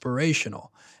aspirational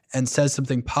and says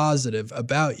something positive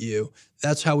about you.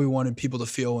 That's how we wanted people to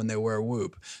feel when they wear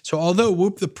Whoop. So although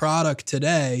Whoop, the product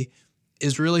today,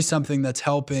 is really something that's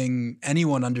helping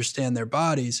anyone understand their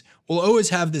bodies, we'll always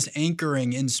have this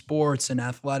anchoring in sports and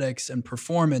athletics and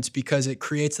performance because it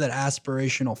creates that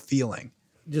aspirational feeling.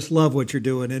 Just love what you're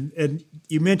doing. And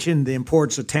you mentioned the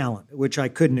importance of talent, which I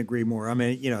couldn't agree more. I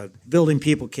mean, building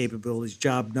people capabilities,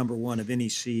 job number one of any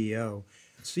CEO.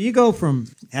 So you go from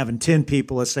having 10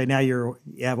 people, let's say now you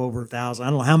have over 1,000. I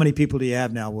don't know, how many people do you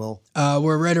have now, Will?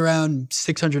 We're right around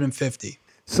 650.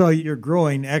 So you're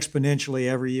growing exponentially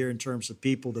every year in terms of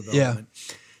people development.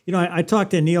 Yeah. I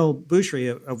talked to Neil Boucherie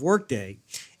of Workday,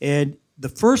 and the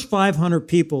first 500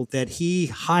 people that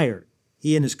he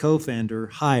and his co-founder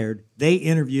hired, they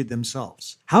interviewed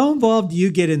themselves. How involved do you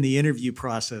get in the interview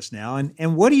process now,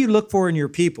 and what do you look for in your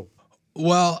people?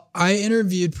 Well, I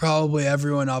interviewed probably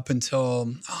everyone up until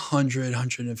 100,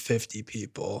 150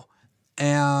 people.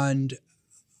 And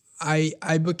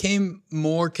I became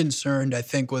more concerned, I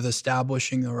think, with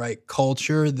establishing the right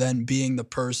culture than being the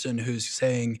person who's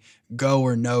saying go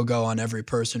or no go on every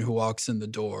person who walks in the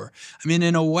door. I mean,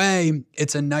 in a way,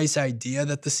 it's a nice idea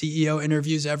that the CEO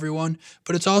interviews everyone,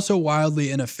 but it's also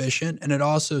wildly inefficient. And it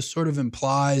also sort of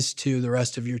implies to the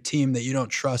rest of your team that you don't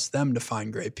trust them to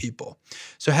find great people.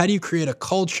 So how do you create a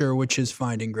culture which is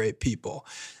finding great people?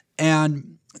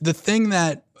 And the thing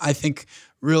that I think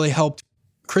really helped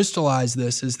crystallize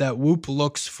this is that Whoop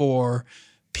looks for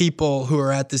people who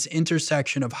are at this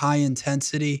intersection of high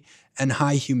intensity and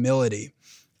high humility.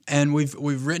 And we've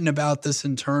written about this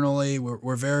internally.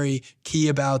 We're very key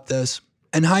about this.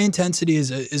 And high intensity is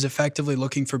effectively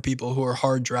looking for people who are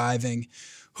hard driving,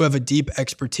 who have a deep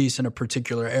expertise in a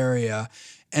particular area.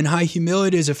 And high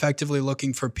humility is effectively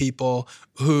looking for people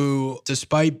who,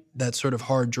 despite that sort of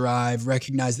hard drive,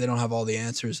 recognize they don't have all the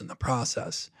answers in the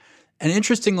process. And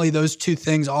interestingly, those two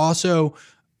things also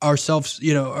are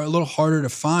a little harder to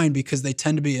find because they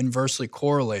tend to be inversely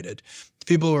correlated.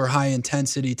 People who are high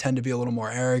intensity tend to be a little more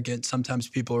arrogant. Sometimes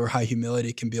people who are high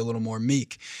humility can be a little more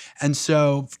meek. And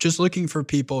so just looking for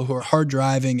people who are hard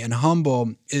driving and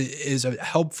humble is a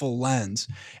helpful lens.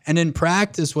 And in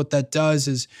practice, what that does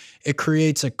is it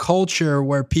creates a culture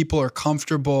where people are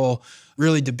comfortable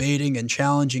really debating and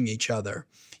challenging each other.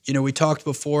 We talked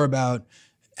before about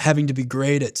having to be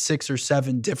great at 6 or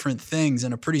 7 different things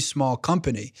in a pretty small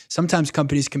company. Sometimes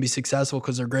companies can be successful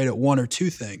because they're great at 1 or 2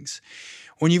 things.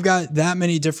 When you've got that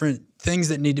many different things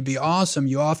that need to be awesome,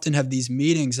 you often have these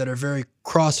meetings that are very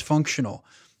cross-functional.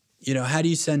 How do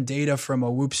you send data from a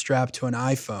Whoop strap to an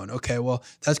iPhone? Okay, well,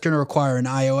 that's going to require an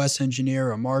iOS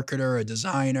engineer, a marketer, a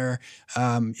designer,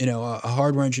 a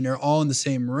hardware engineer, all in the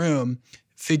same room,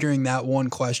 figuring that one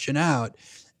question out.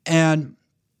 And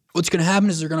what's going to happen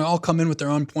is they're going to all come in with their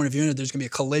own point of view, and there's going to be a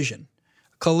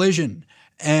collision.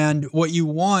 And what you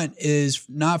want is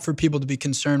not for people to be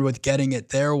concerned with getting it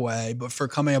their way, but for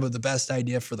coming up with the best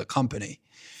idea for the company.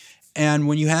 And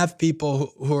when you have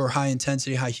people who are high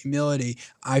intensity, high humility,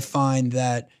 I find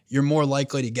that you're more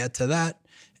likely to get to that.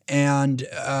 And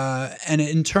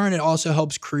in turn, it also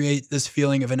helps create this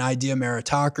feeling of an idea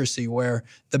meritocracy where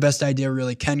the best idea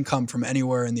really can come from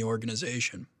anywhere in the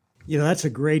organization. That's a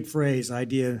great phrase,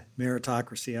 idea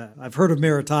meritocracy. I've heard of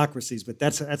meritocracies, but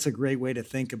that's a great way to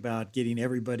think about getting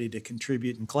everybody to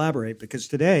contribute and collaborate. Because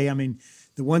today,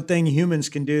 the one thing humans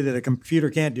can do that a computer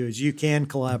can't do is you can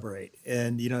collaborate.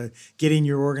 And, getting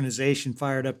your organization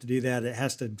fired up to do that, it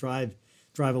has to drive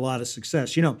a lot of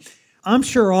success. I'm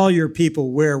sure all your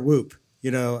people wear Whoop.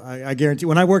 I guarantee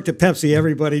when I worked at Pepsi,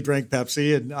 everybody drank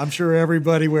Pepsi, and I'm sure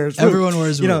everybody wears Whoop. Everyone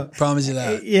wears Whoop. Promise you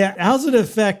that. Yeah. How does it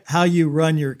affect how you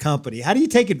run your company? How do you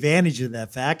take advantage of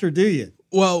that fact, or do you?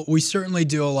 Well, we certainly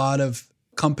do a lot of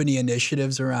company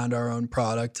initiatives around our own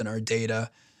product and our data.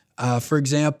 For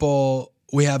example,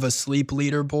 we have a sleep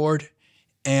leaderboard,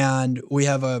 and we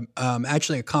have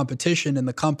actually a competition in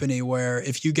the company where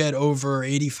if you get over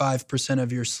 85%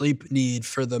 of your sleep need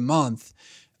for the month,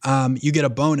 you get a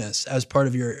bonus as part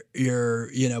of your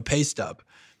pay stub.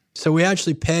 So we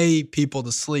actually pay people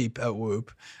to sleep at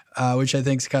Whoop, which I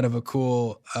think is kind of a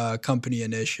cool company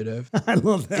initiative. I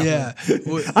love that.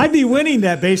 Yeah, I'd be winning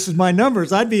that based on my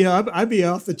numbers. I'd be off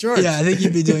the charts. Yeah, I think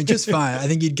you'd be doing just fine. I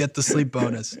think you'd get the sleep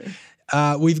bonus.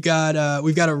 We've got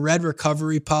a red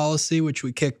recovery policy, which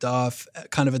we kicked off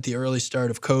kind of at the early start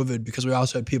of COVID because we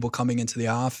also had people coming into the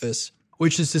office,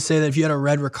 which is to say that if you had a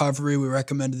red recovery, we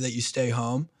recommended that you stay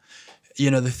home.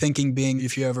 The thinking being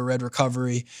if you have a red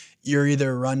recovery, you're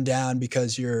either run down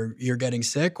because you're getting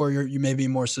sick or you may be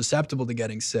more susceptible to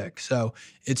getting sick. So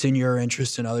it's in your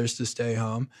interest and others to stay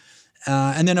home.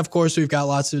 And then, of course, we've got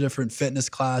lots of different fitness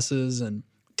classes and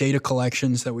data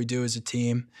collections that we do as a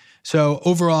team. So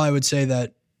overall, I would say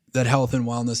that health and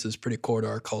wellness is pretty core to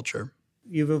our culture.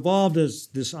 You've evolved as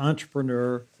this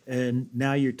entrepreneur, and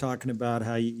now you're talking about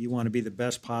how you want to be the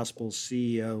best possible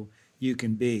CEO you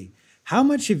can be. How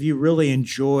much have you really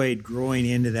enjoyed growing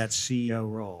into that CEO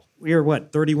role? You're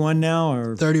what, 31 now?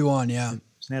 Or 31, yeah.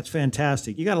 That's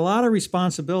fantastic. You got a lot of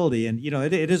responsibility, and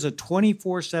it is a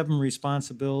 24/7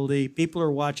 responsibility. People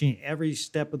are watching every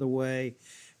step of the way.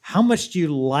 How much do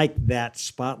you like that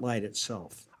spotlight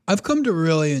itself? I've come to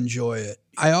really enjoy it.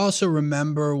 I also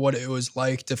remember what it was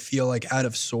like to feel like out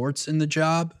of sorts in the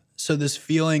job. So this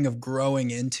feeling of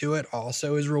growing into it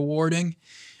also is rewarding.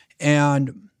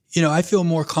 And, I feel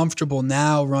more comfortable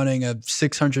now running a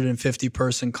 650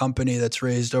 person company that's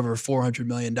raised over $400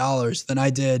 million than I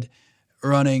did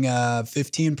running a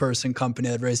 15 person company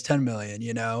that raised 10 million,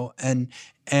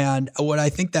 and what I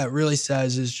think that really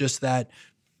says is just that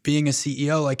being a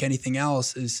CEO, like anything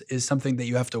else, is something that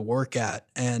you have to work at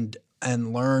and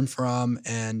learn from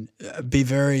and be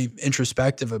very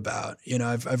introspective about.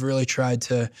 I've really tried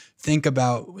to think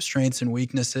about strengths and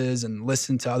weaknesses and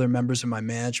listen to other members of my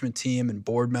management team and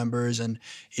board members and,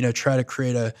 try to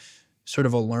create a sort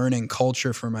of a learning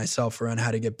culture for myself around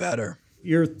how to get better.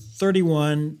 You're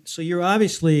 31, so you're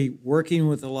obviously working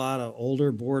with a lot of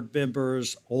older board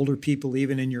members, older people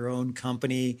even in your own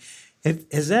company.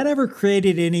 Has that ever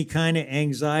created any kind of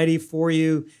anxiety for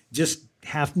you, just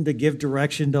having to give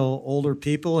direction to older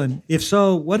people? And if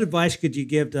so, what advice could you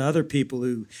give to other people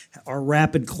who are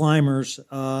rapid climbers,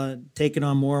 taking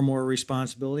on more and more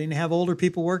responsibility and have older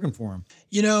people working for them?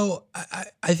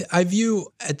 I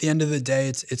view at the end of the day,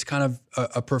 it's kind of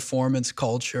a performance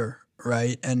culture,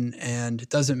 right? And it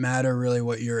doesn't matter really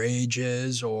what your age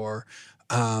is or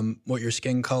what your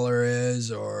skin color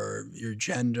is or your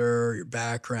gender, or your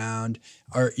background.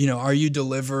 Are you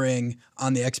delivering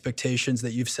on the expectations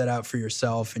that you've set out for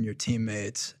yourself and your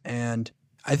teammates? And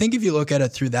I think if you look at it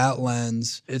through that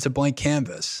lens, it's a blank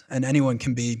canvas and anyone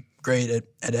can be great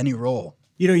at any role.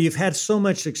 You've had so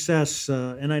much success,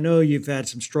 and I know you've had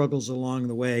some struggles along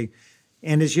the way.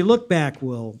 And as you look back,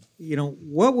 Will,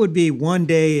 what would be one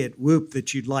day at Whoop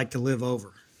that you'd like to live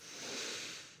over?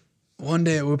 One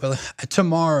day at Whoop,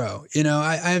 tomorrow.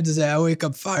 I have to say, I wake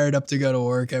up fired up to go to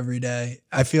work every day.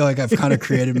 I feel like I've kind of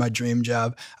created my dream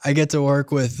job. I get to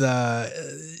work with,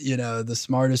 the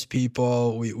smartest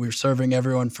people. We're serving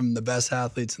everyone from the best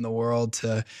athletes in the world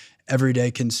to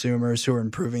everyday consumers who are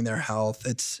improving their health.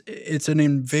 It's an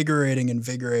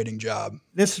invigorating job.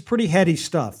 This is pretty heady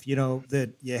stuff,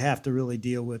 that you have to really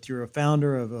deal with. You're a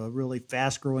founder of a really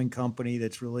fast-growing company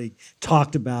that's really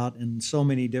talked about in so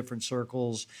many different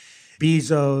circles.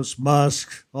 Bezos,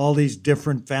 Musk, all these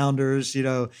different founders,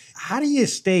 how do you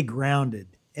stay grounded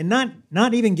and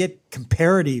not even get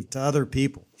comparative to other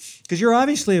people? Because you're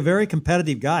obviously a very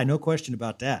competitive guy, no question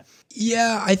about that.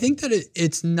 Yeah, I think that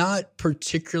it's not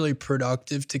particularly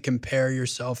productive to compare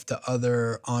yourself to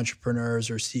other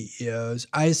entrepreneurs or CEOs.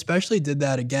 I especially did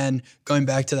that, again, going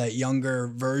back to that younger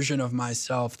version of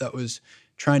myself that was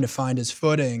trying to find his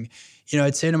footing.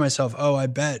 I'd say to myself, oh, I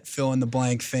bet fill in the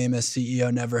blank famous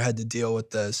CEO never had to deal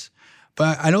with this.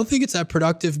 But I don't think it's that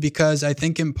productive because I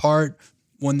think in part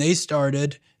when they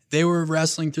started, they were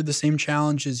wrestling through the same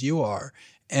challenges you are.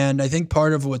 And I think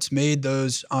part of what's made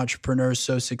those entrepreneurs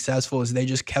so successful is they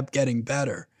just kept getting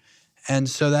better. And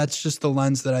so that's just the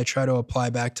lens that I try to apply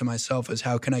back to myself is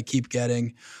how can I keep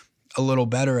getting a little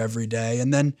better every day?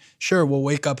 And then sure, we'll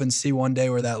wake up and see one day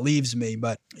where that leaves me,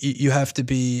 but you have to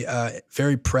be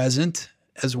very present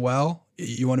as well.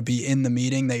 You want to be in the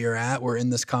meeting that you're at. We're in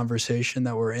this conversation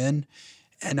that we're in.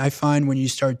 And I find when you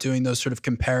start doing those sort of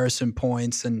comparison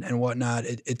points and whatnot,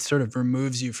 it sort of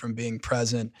removes you from being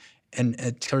present and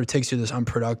it sort of takes you to this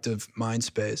unproductive mind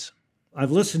space.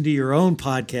 I've listened to your own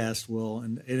podcast, Will,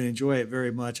 and enjoy it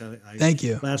very much. Thank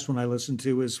you. Last one I listened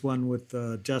to was one with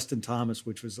Justin Thomas,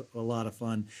 which was a lot of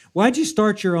fun. Why'd you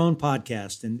start your own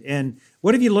podcast? And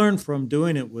what have you learned from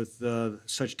doing it with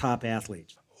such top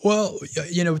athletes? Well,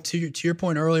 to your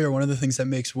point earlier, one of the things that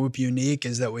makes Whoop unique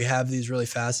is that we have these really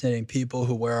fascinating people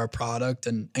who wear our product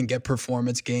and get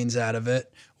performance gains out of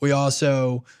it. We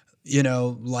also,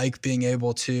 like being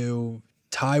able to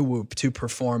tie Whoop to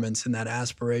performance in that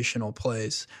aspirational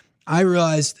place. I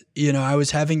realized, I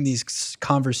was having these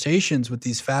conversations with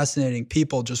these fascinating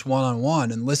people just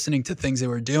one-on-one and listening to things they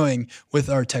were doing with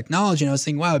our technology. And I was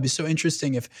thinking, wow, it'd be so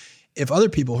interesting if other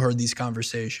people heard these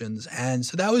conversations. And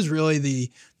so that was really the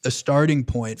starting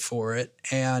point for it.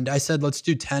 And I said, let's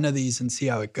do 10 of these and see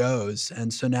how it goes.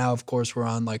 And so now, of course, we're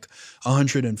on like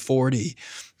 140,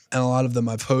 and a lot of them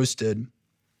I've hosted.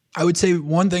 I would say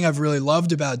one thing I've really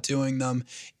loved about doing them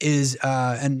is,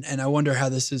 and I wonder how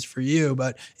this is for you,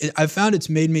 but I've found it's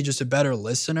made me just a better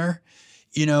listener.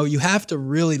 You have to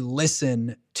really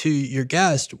listen to your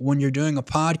guest when you're doing a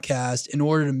podcast in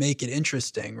order to make it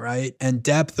interesting, right? And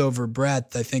depth over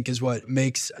breadth, I think, is what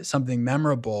makes something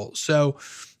memorable. So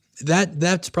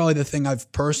that's probably the thing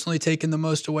I've personally taken the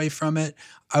most away from it.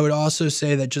 I would also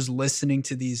say that just listening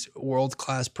to these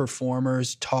world-class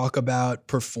performers talk about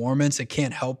performance, it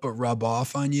can't help but rub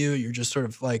off on you. You're just sort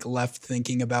of like left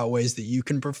thinking about ways that you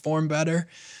can perform better.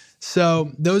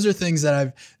 So those are things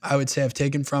that I would say I've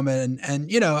taken from it. And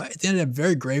at the end, I'm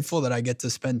very grateful that I get to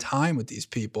spend time with these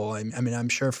people. I mean, I'm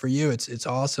sure for you, it's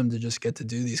awesome to just get to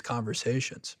do these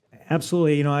conversations.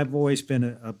 Absolutely. I've always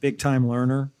been a big time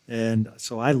learner. And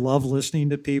so I love listening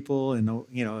to people. And,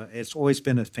 it's always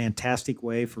been a fantastic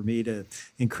way for me to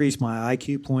increase my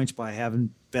IQ points by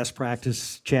having best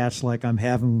practice chats like I'm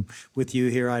having with you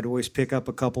here. I'd always pick up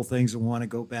a couple things and want to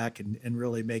go back and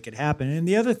really make it happen. And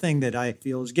the other thing that I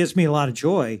feel is gives me a lot of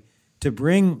joy to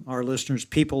bring our listeners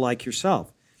people like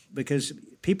yourself, because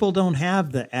people don't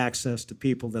have the access to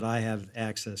people that I have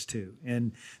access to.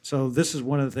 And so this is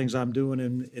one of the things I'm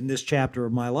doing in this chapter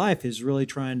of my life, is really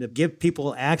trying to give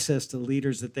people access to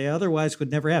leaders that they otherwise would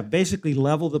never have. Basically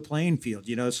level the playing field,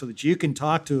 so that you can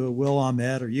talk to a Will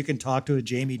Ahmed, or you can talk to a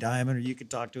Jamie Dimon, or you can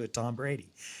talk to a Tom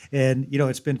Brady. And,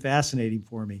 it's been fascinating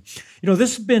for me.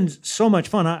 This has been so much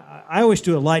fun. I always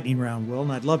do a lightning round, Will,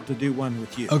 and I'd love to do one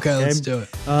with you. Okay? Let's do it.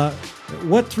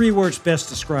 What 3 words best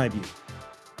describe you?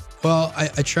 Well,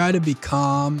 I try to be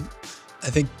calm. I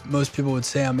think most people would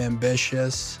say I'm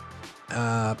ambitious,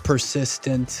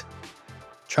 persistent,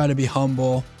 try to be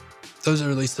humble. Those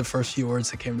are at least the first few words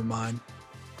that came to mind.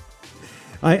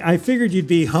 I figured you'd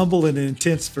be humble and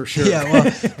intense for sure. Yeah, well,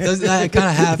 I kind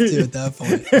of have to at that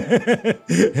point.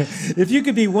 If you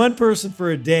could be one person for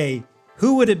a day,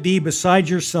 who would it be besides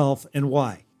yourself, and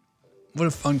why? What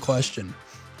a fun question.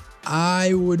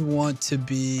 I would want to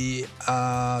be...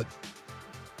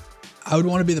 I would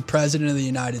want to be the president of the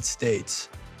United States.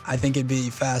 I think it'd be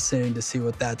fascinating to see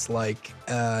what that's like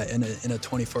in a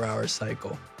 24-hour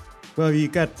cycle. Well,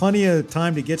 you've got plenty of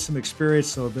time to get some experience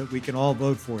so that we can all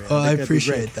vote for you. Well, I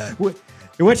appreciate that.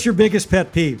 What's your biggest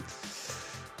pet peeve?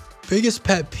 Biggest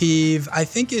pet peeve, I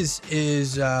think, is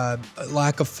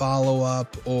lack of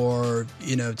follow-up, or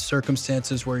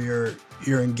circumstances where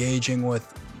you're engaging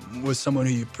with someone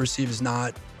who you perceive as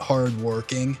not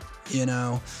hardworking.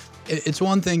 It's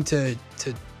one thing to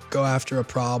go after a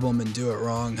problem and do it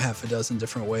wrong half a dozen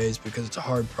different ways because it's a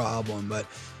hard problem. But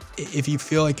if you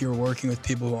feel like you're working with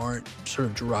people who aren't sort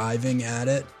of driving at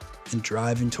it and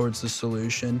driving towards the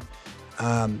solution,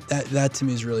 that to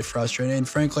me is really frustrating. And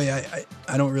frankly, I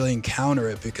don't really encounter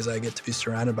it because I get to be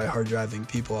surrounded by hard driving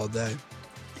people all day.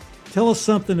 Tell us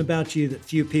something about you that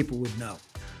few people would know.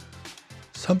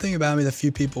 Something about me that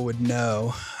few people would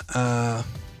know.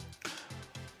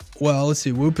 Well, let's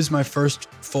see. Whoop is my first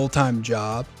full-time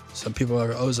job. Some people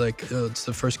are always like, it's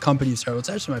the first company you start. Well, it's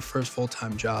actually my first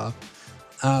full-time job.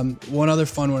 One other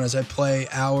fun one is I play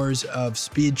hours of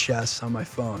speed chess on my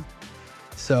phone.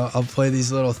 So I'll play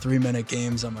these little 3-minute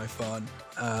games on my phone,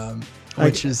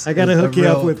 which is I got to hook you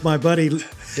up with my buddy,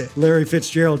 Larry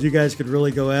Fitzgerald. You guys could really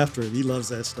go after him. He loves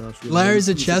that stuff. Larry's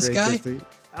a chess guy?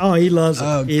 Oh, he loves it.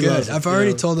 Oh, he good. Loves it. I've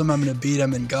already told him I'm going to beat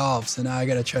him in golf, so now I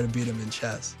got to try to beat him in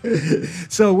chess.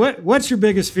 So what's your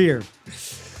biggest fear?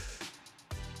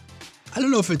 I don't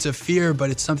know if it's a fear, but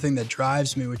it's something that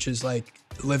drives me, which is like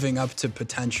living up to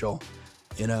potential.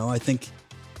 I think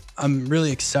I'm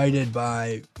really excited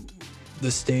by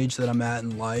the stage that I'm at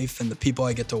in life and the people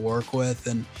I get to work with.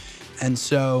 And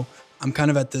so I'm kind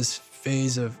of at this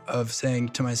phase of saying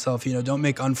to myself, don't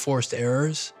make unforced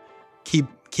errors.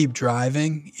 Keep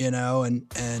driving,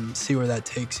 and see where that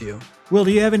takes you. Will,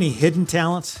 do you have any hidden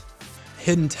talents?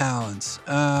 Hidden talents.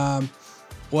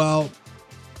 Well,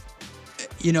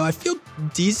 I feel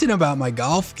decent about my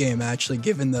golf game, actually,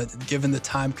 given the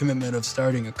time commitment of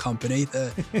starting a company,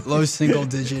 the low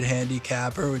single-digit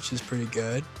handicapper, which is pretty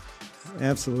good.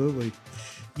 Absolutely.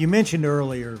 You mentioned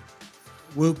earlier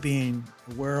Whoop being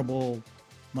a wearable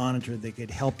monitor that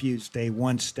could help you stay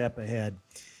one step ahead.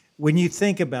 When you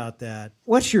think about that,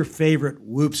 what's your favorite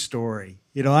Whoop story?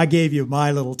 I gave you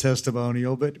my little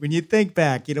testimonial, but when you think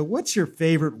back, what's your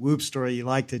favorite Whoop story you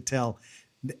like to tell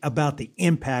about the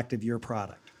impact of your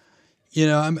product?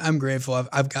 I'm grateful.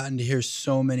 I've gotten to hear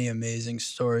so many amazing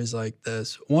stories like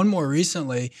this. One more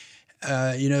recently,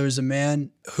 there's a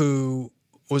man who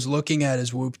was looking at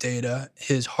his Whoop data.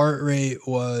 His heart rate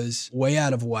was way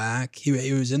out of whack.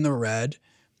 He was in the red,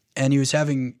 and he was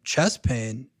having chest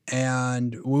pain.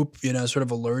 and Whoop, sort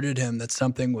of alerted him that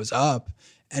something was up.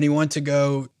 And he went to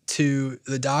go to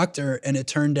the doctor, and it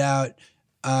turned out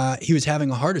he was having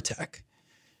a heart attack.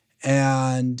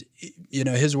 And,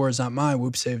 his words, not mine,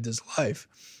 Whoop saved his life.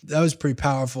 That was pretty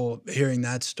powerful hearing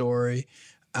that story.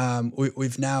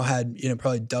 We've now had,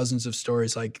 probably dozens of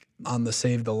stories like on the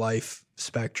save the life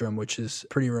spectrum, which is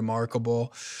pretty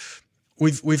remarkable.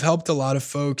 We've helped a lot of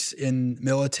folks in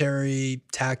military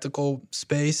tactical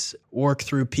space work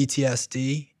through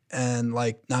PTSD and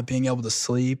like not being able to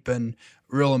sleep and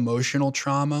real emotional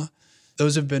trauma.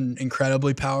 Those have been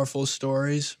incredibly powerful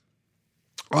stories.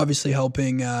 Obviously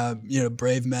helping,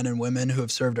 brave men and women who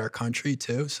have served our country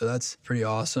too. So that's pretty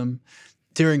awesome.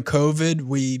 During COVID,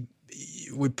 we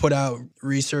put out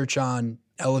research on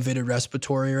elevated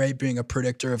respiratory rate being a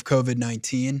predictor of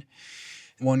COVID-19.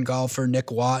 One golfer, Nick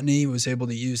Watney, was able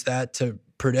to use that to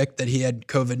predict that he had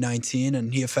COVID-19,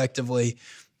 and he effectively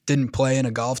didn't play in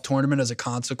a golf tournament as a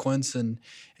consequence. And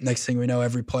next thing we know,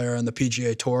 every player on the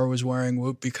PGA Tour was wearing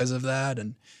Whoop because of that.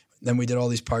 And then we did all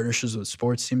these partnerships with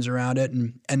sports teams around it.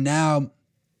 And now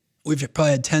we've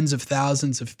probably had tens of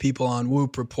thousands of people on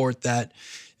Whoop report that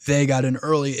they got an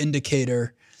early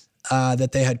indicator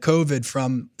that they had COVID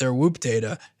from their Whoop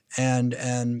data. And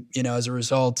as a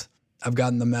result, I've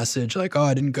gotten the message like, oh,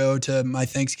 I didn't go to my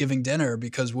Thanksgiving dinner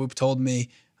because Whoop told me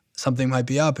something might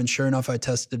be up. And sure enough, I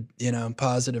tested,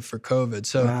 positive for COVID.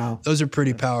 So wow. Those are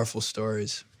pretty powerful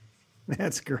stories.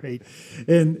 That's great.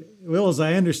 And Will, as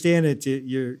I understand it,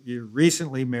 you're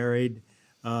recently married.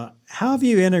 How have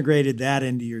you integrated that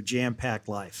into your jam-packed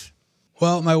life?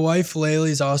 Well, my wife, Laylee,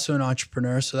 is also an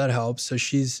entrepreneur, so that helps. So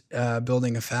she's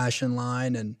building a fashion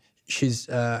line, and she's,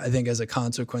 I think, as a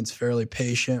consequence, fairly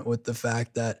patient with the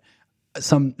fact that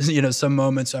some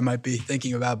moments I might be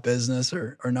thinking about business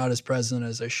or not as present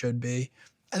as I should be.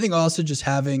 I think also just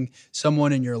having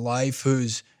someone in your life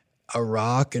who's a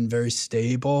rock and very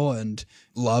stable and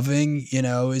loving,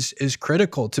 is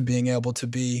critical to being able to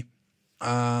be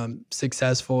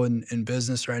successful in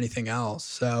business or anything else.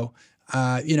 So,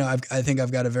 I think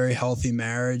I've got a very healthy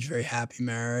marriage, very happy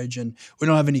marriage, and we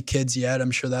don't have any kids yet.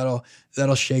 I'm sure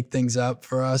that'll shake things up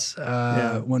for us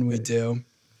when we do.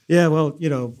 Yeah, well,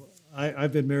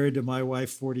 I've been married to my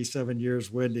wife 47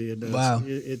 years, Wendy, and wow.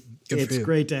 It's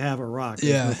great to have a rock.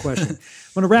 Yeah. No question.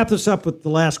 I'm going to wrap this up with the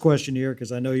last question here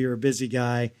because I know you're a busy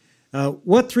guy.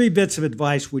 What 3 bits of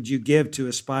advice would you give to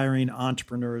aspiring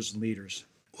entrepreneurs and leaders?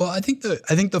 Well, I think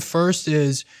the first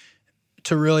is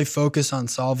to really focus on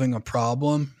solving a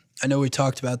problem. I know we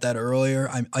talked about that earlier.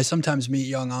 I sometimes meet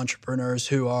young entrepreneurs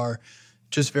who are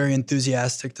just very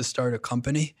enthusiastic to start a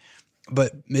company,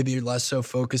 but maybe less so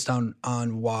focused on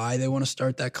why they want to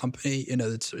start that company.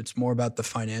 It's more about the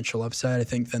financial upside, I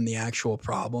think, than the actual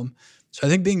problem. So I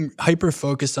think being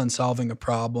hyper-focused on solving a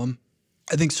problem,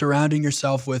 I think surrounding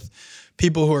yourself with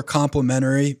people who are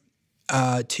complementary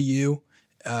to you,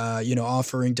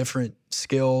 offering different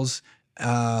skills,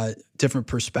 different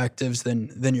perspectives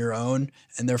than your own,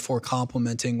 and therefore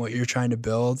complementing what you're trying to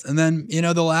build. And then,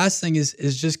 the last thing is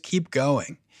just keep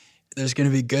going. There's going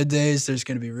to be good days, there's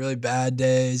going to be really bad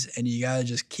days, and you got to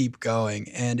just keep going.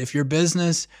 And if your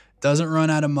business doesn't run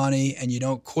out of money and you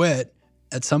don't quit,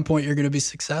 at some point you're going to be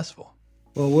successful.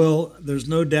 Well, Will, there's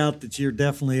no doubt that you're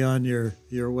definitely on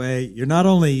your way. You're not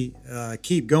only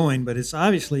keep going, but it's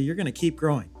obviously you're going to keep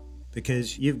growing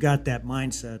because you've got that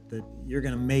mindset that you're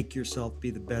going to make yourself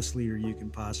be the best leader you can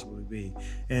possibly be.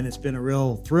 And it's been a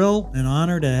real thrill and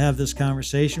honor to have this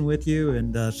conversation with you,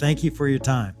 and thank you for your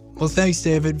time. Well, thanks,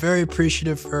 David. Very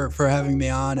appreciative for having me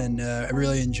on, and I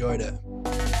really enjoyed it.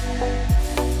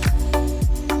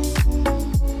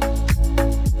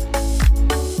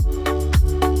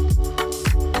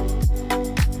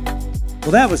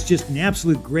 Well, that was just an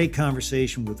absolute great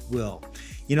conversation with Will.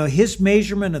 His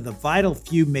measurement of the vital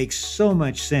few makes so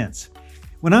much sense.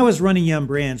 When I was running Yum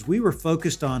Brands, we were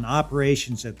focused on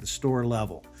operations at the store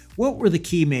level. What were the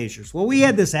key measures? Well, we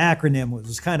had this acronym, which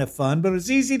was kind of fun, but it's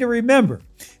easy to remember.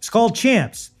 It's called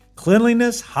CHAMPS: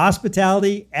 cleanliness,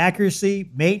 hospitality, accuracy,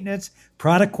 maintenance,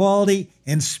 product quality,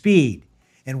 and speed.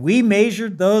 And we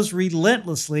measured those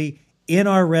relentlessly in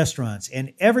our restaurants,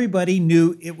 and everybody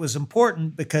knew it was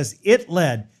important because it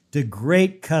led to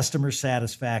great customer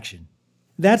satisfaction.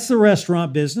 That's the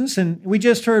restaurant business, and we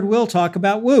just heard Will talk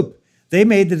about Whoop. They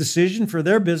made the decision for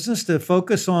their business to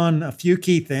focus on a few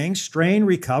key things: strain,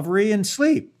 recovery, and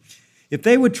sleep. If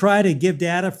they would try to give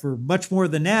data for much more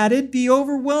than that, it'd be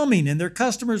overwhelming and their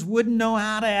customers wouldn't know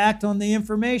how to act on the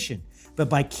information. But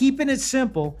by keeping it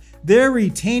simple, they're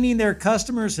retaining their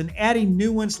customers and adding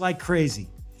new ones like crazy.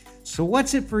 So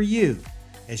what's it for you?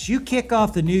 As you kick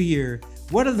off the new year,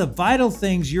 what are the vital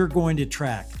things you're going to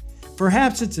track?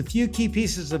 Perhaps it's a few key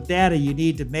pieces of data you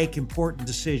need to make important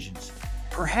decisions.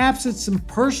 Perhaps it's some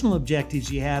personal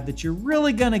objectives you have that you're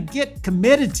really going to get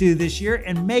committed to this year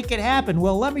and make it happen.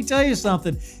 Well, let me tell you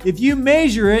something. If you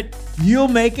measure it, you'll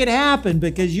make it happen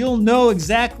because you'll know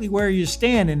exactly where you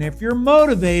stand. And if you're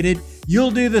motivated,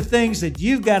 you'll do the things that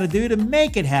you've got to do to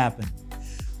make it happen.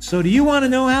 So do you want to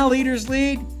know how leaders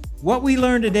lead? What we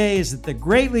learned today is that the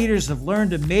great leaders have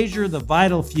learned to measure the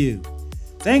vital few.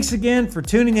 Thanks again for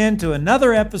tuning in to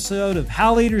another episode of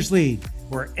How Leaders Lead,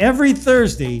 where every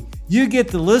Thursday you get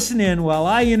to listen in while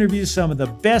I interview some of the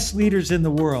best leaders in the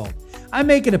world. I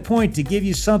make it a point to give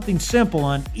you something simple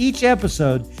on each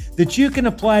episode that you can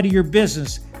apply to your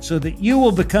business so that you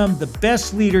will become the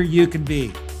best leader you can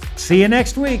be. See you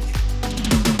next week.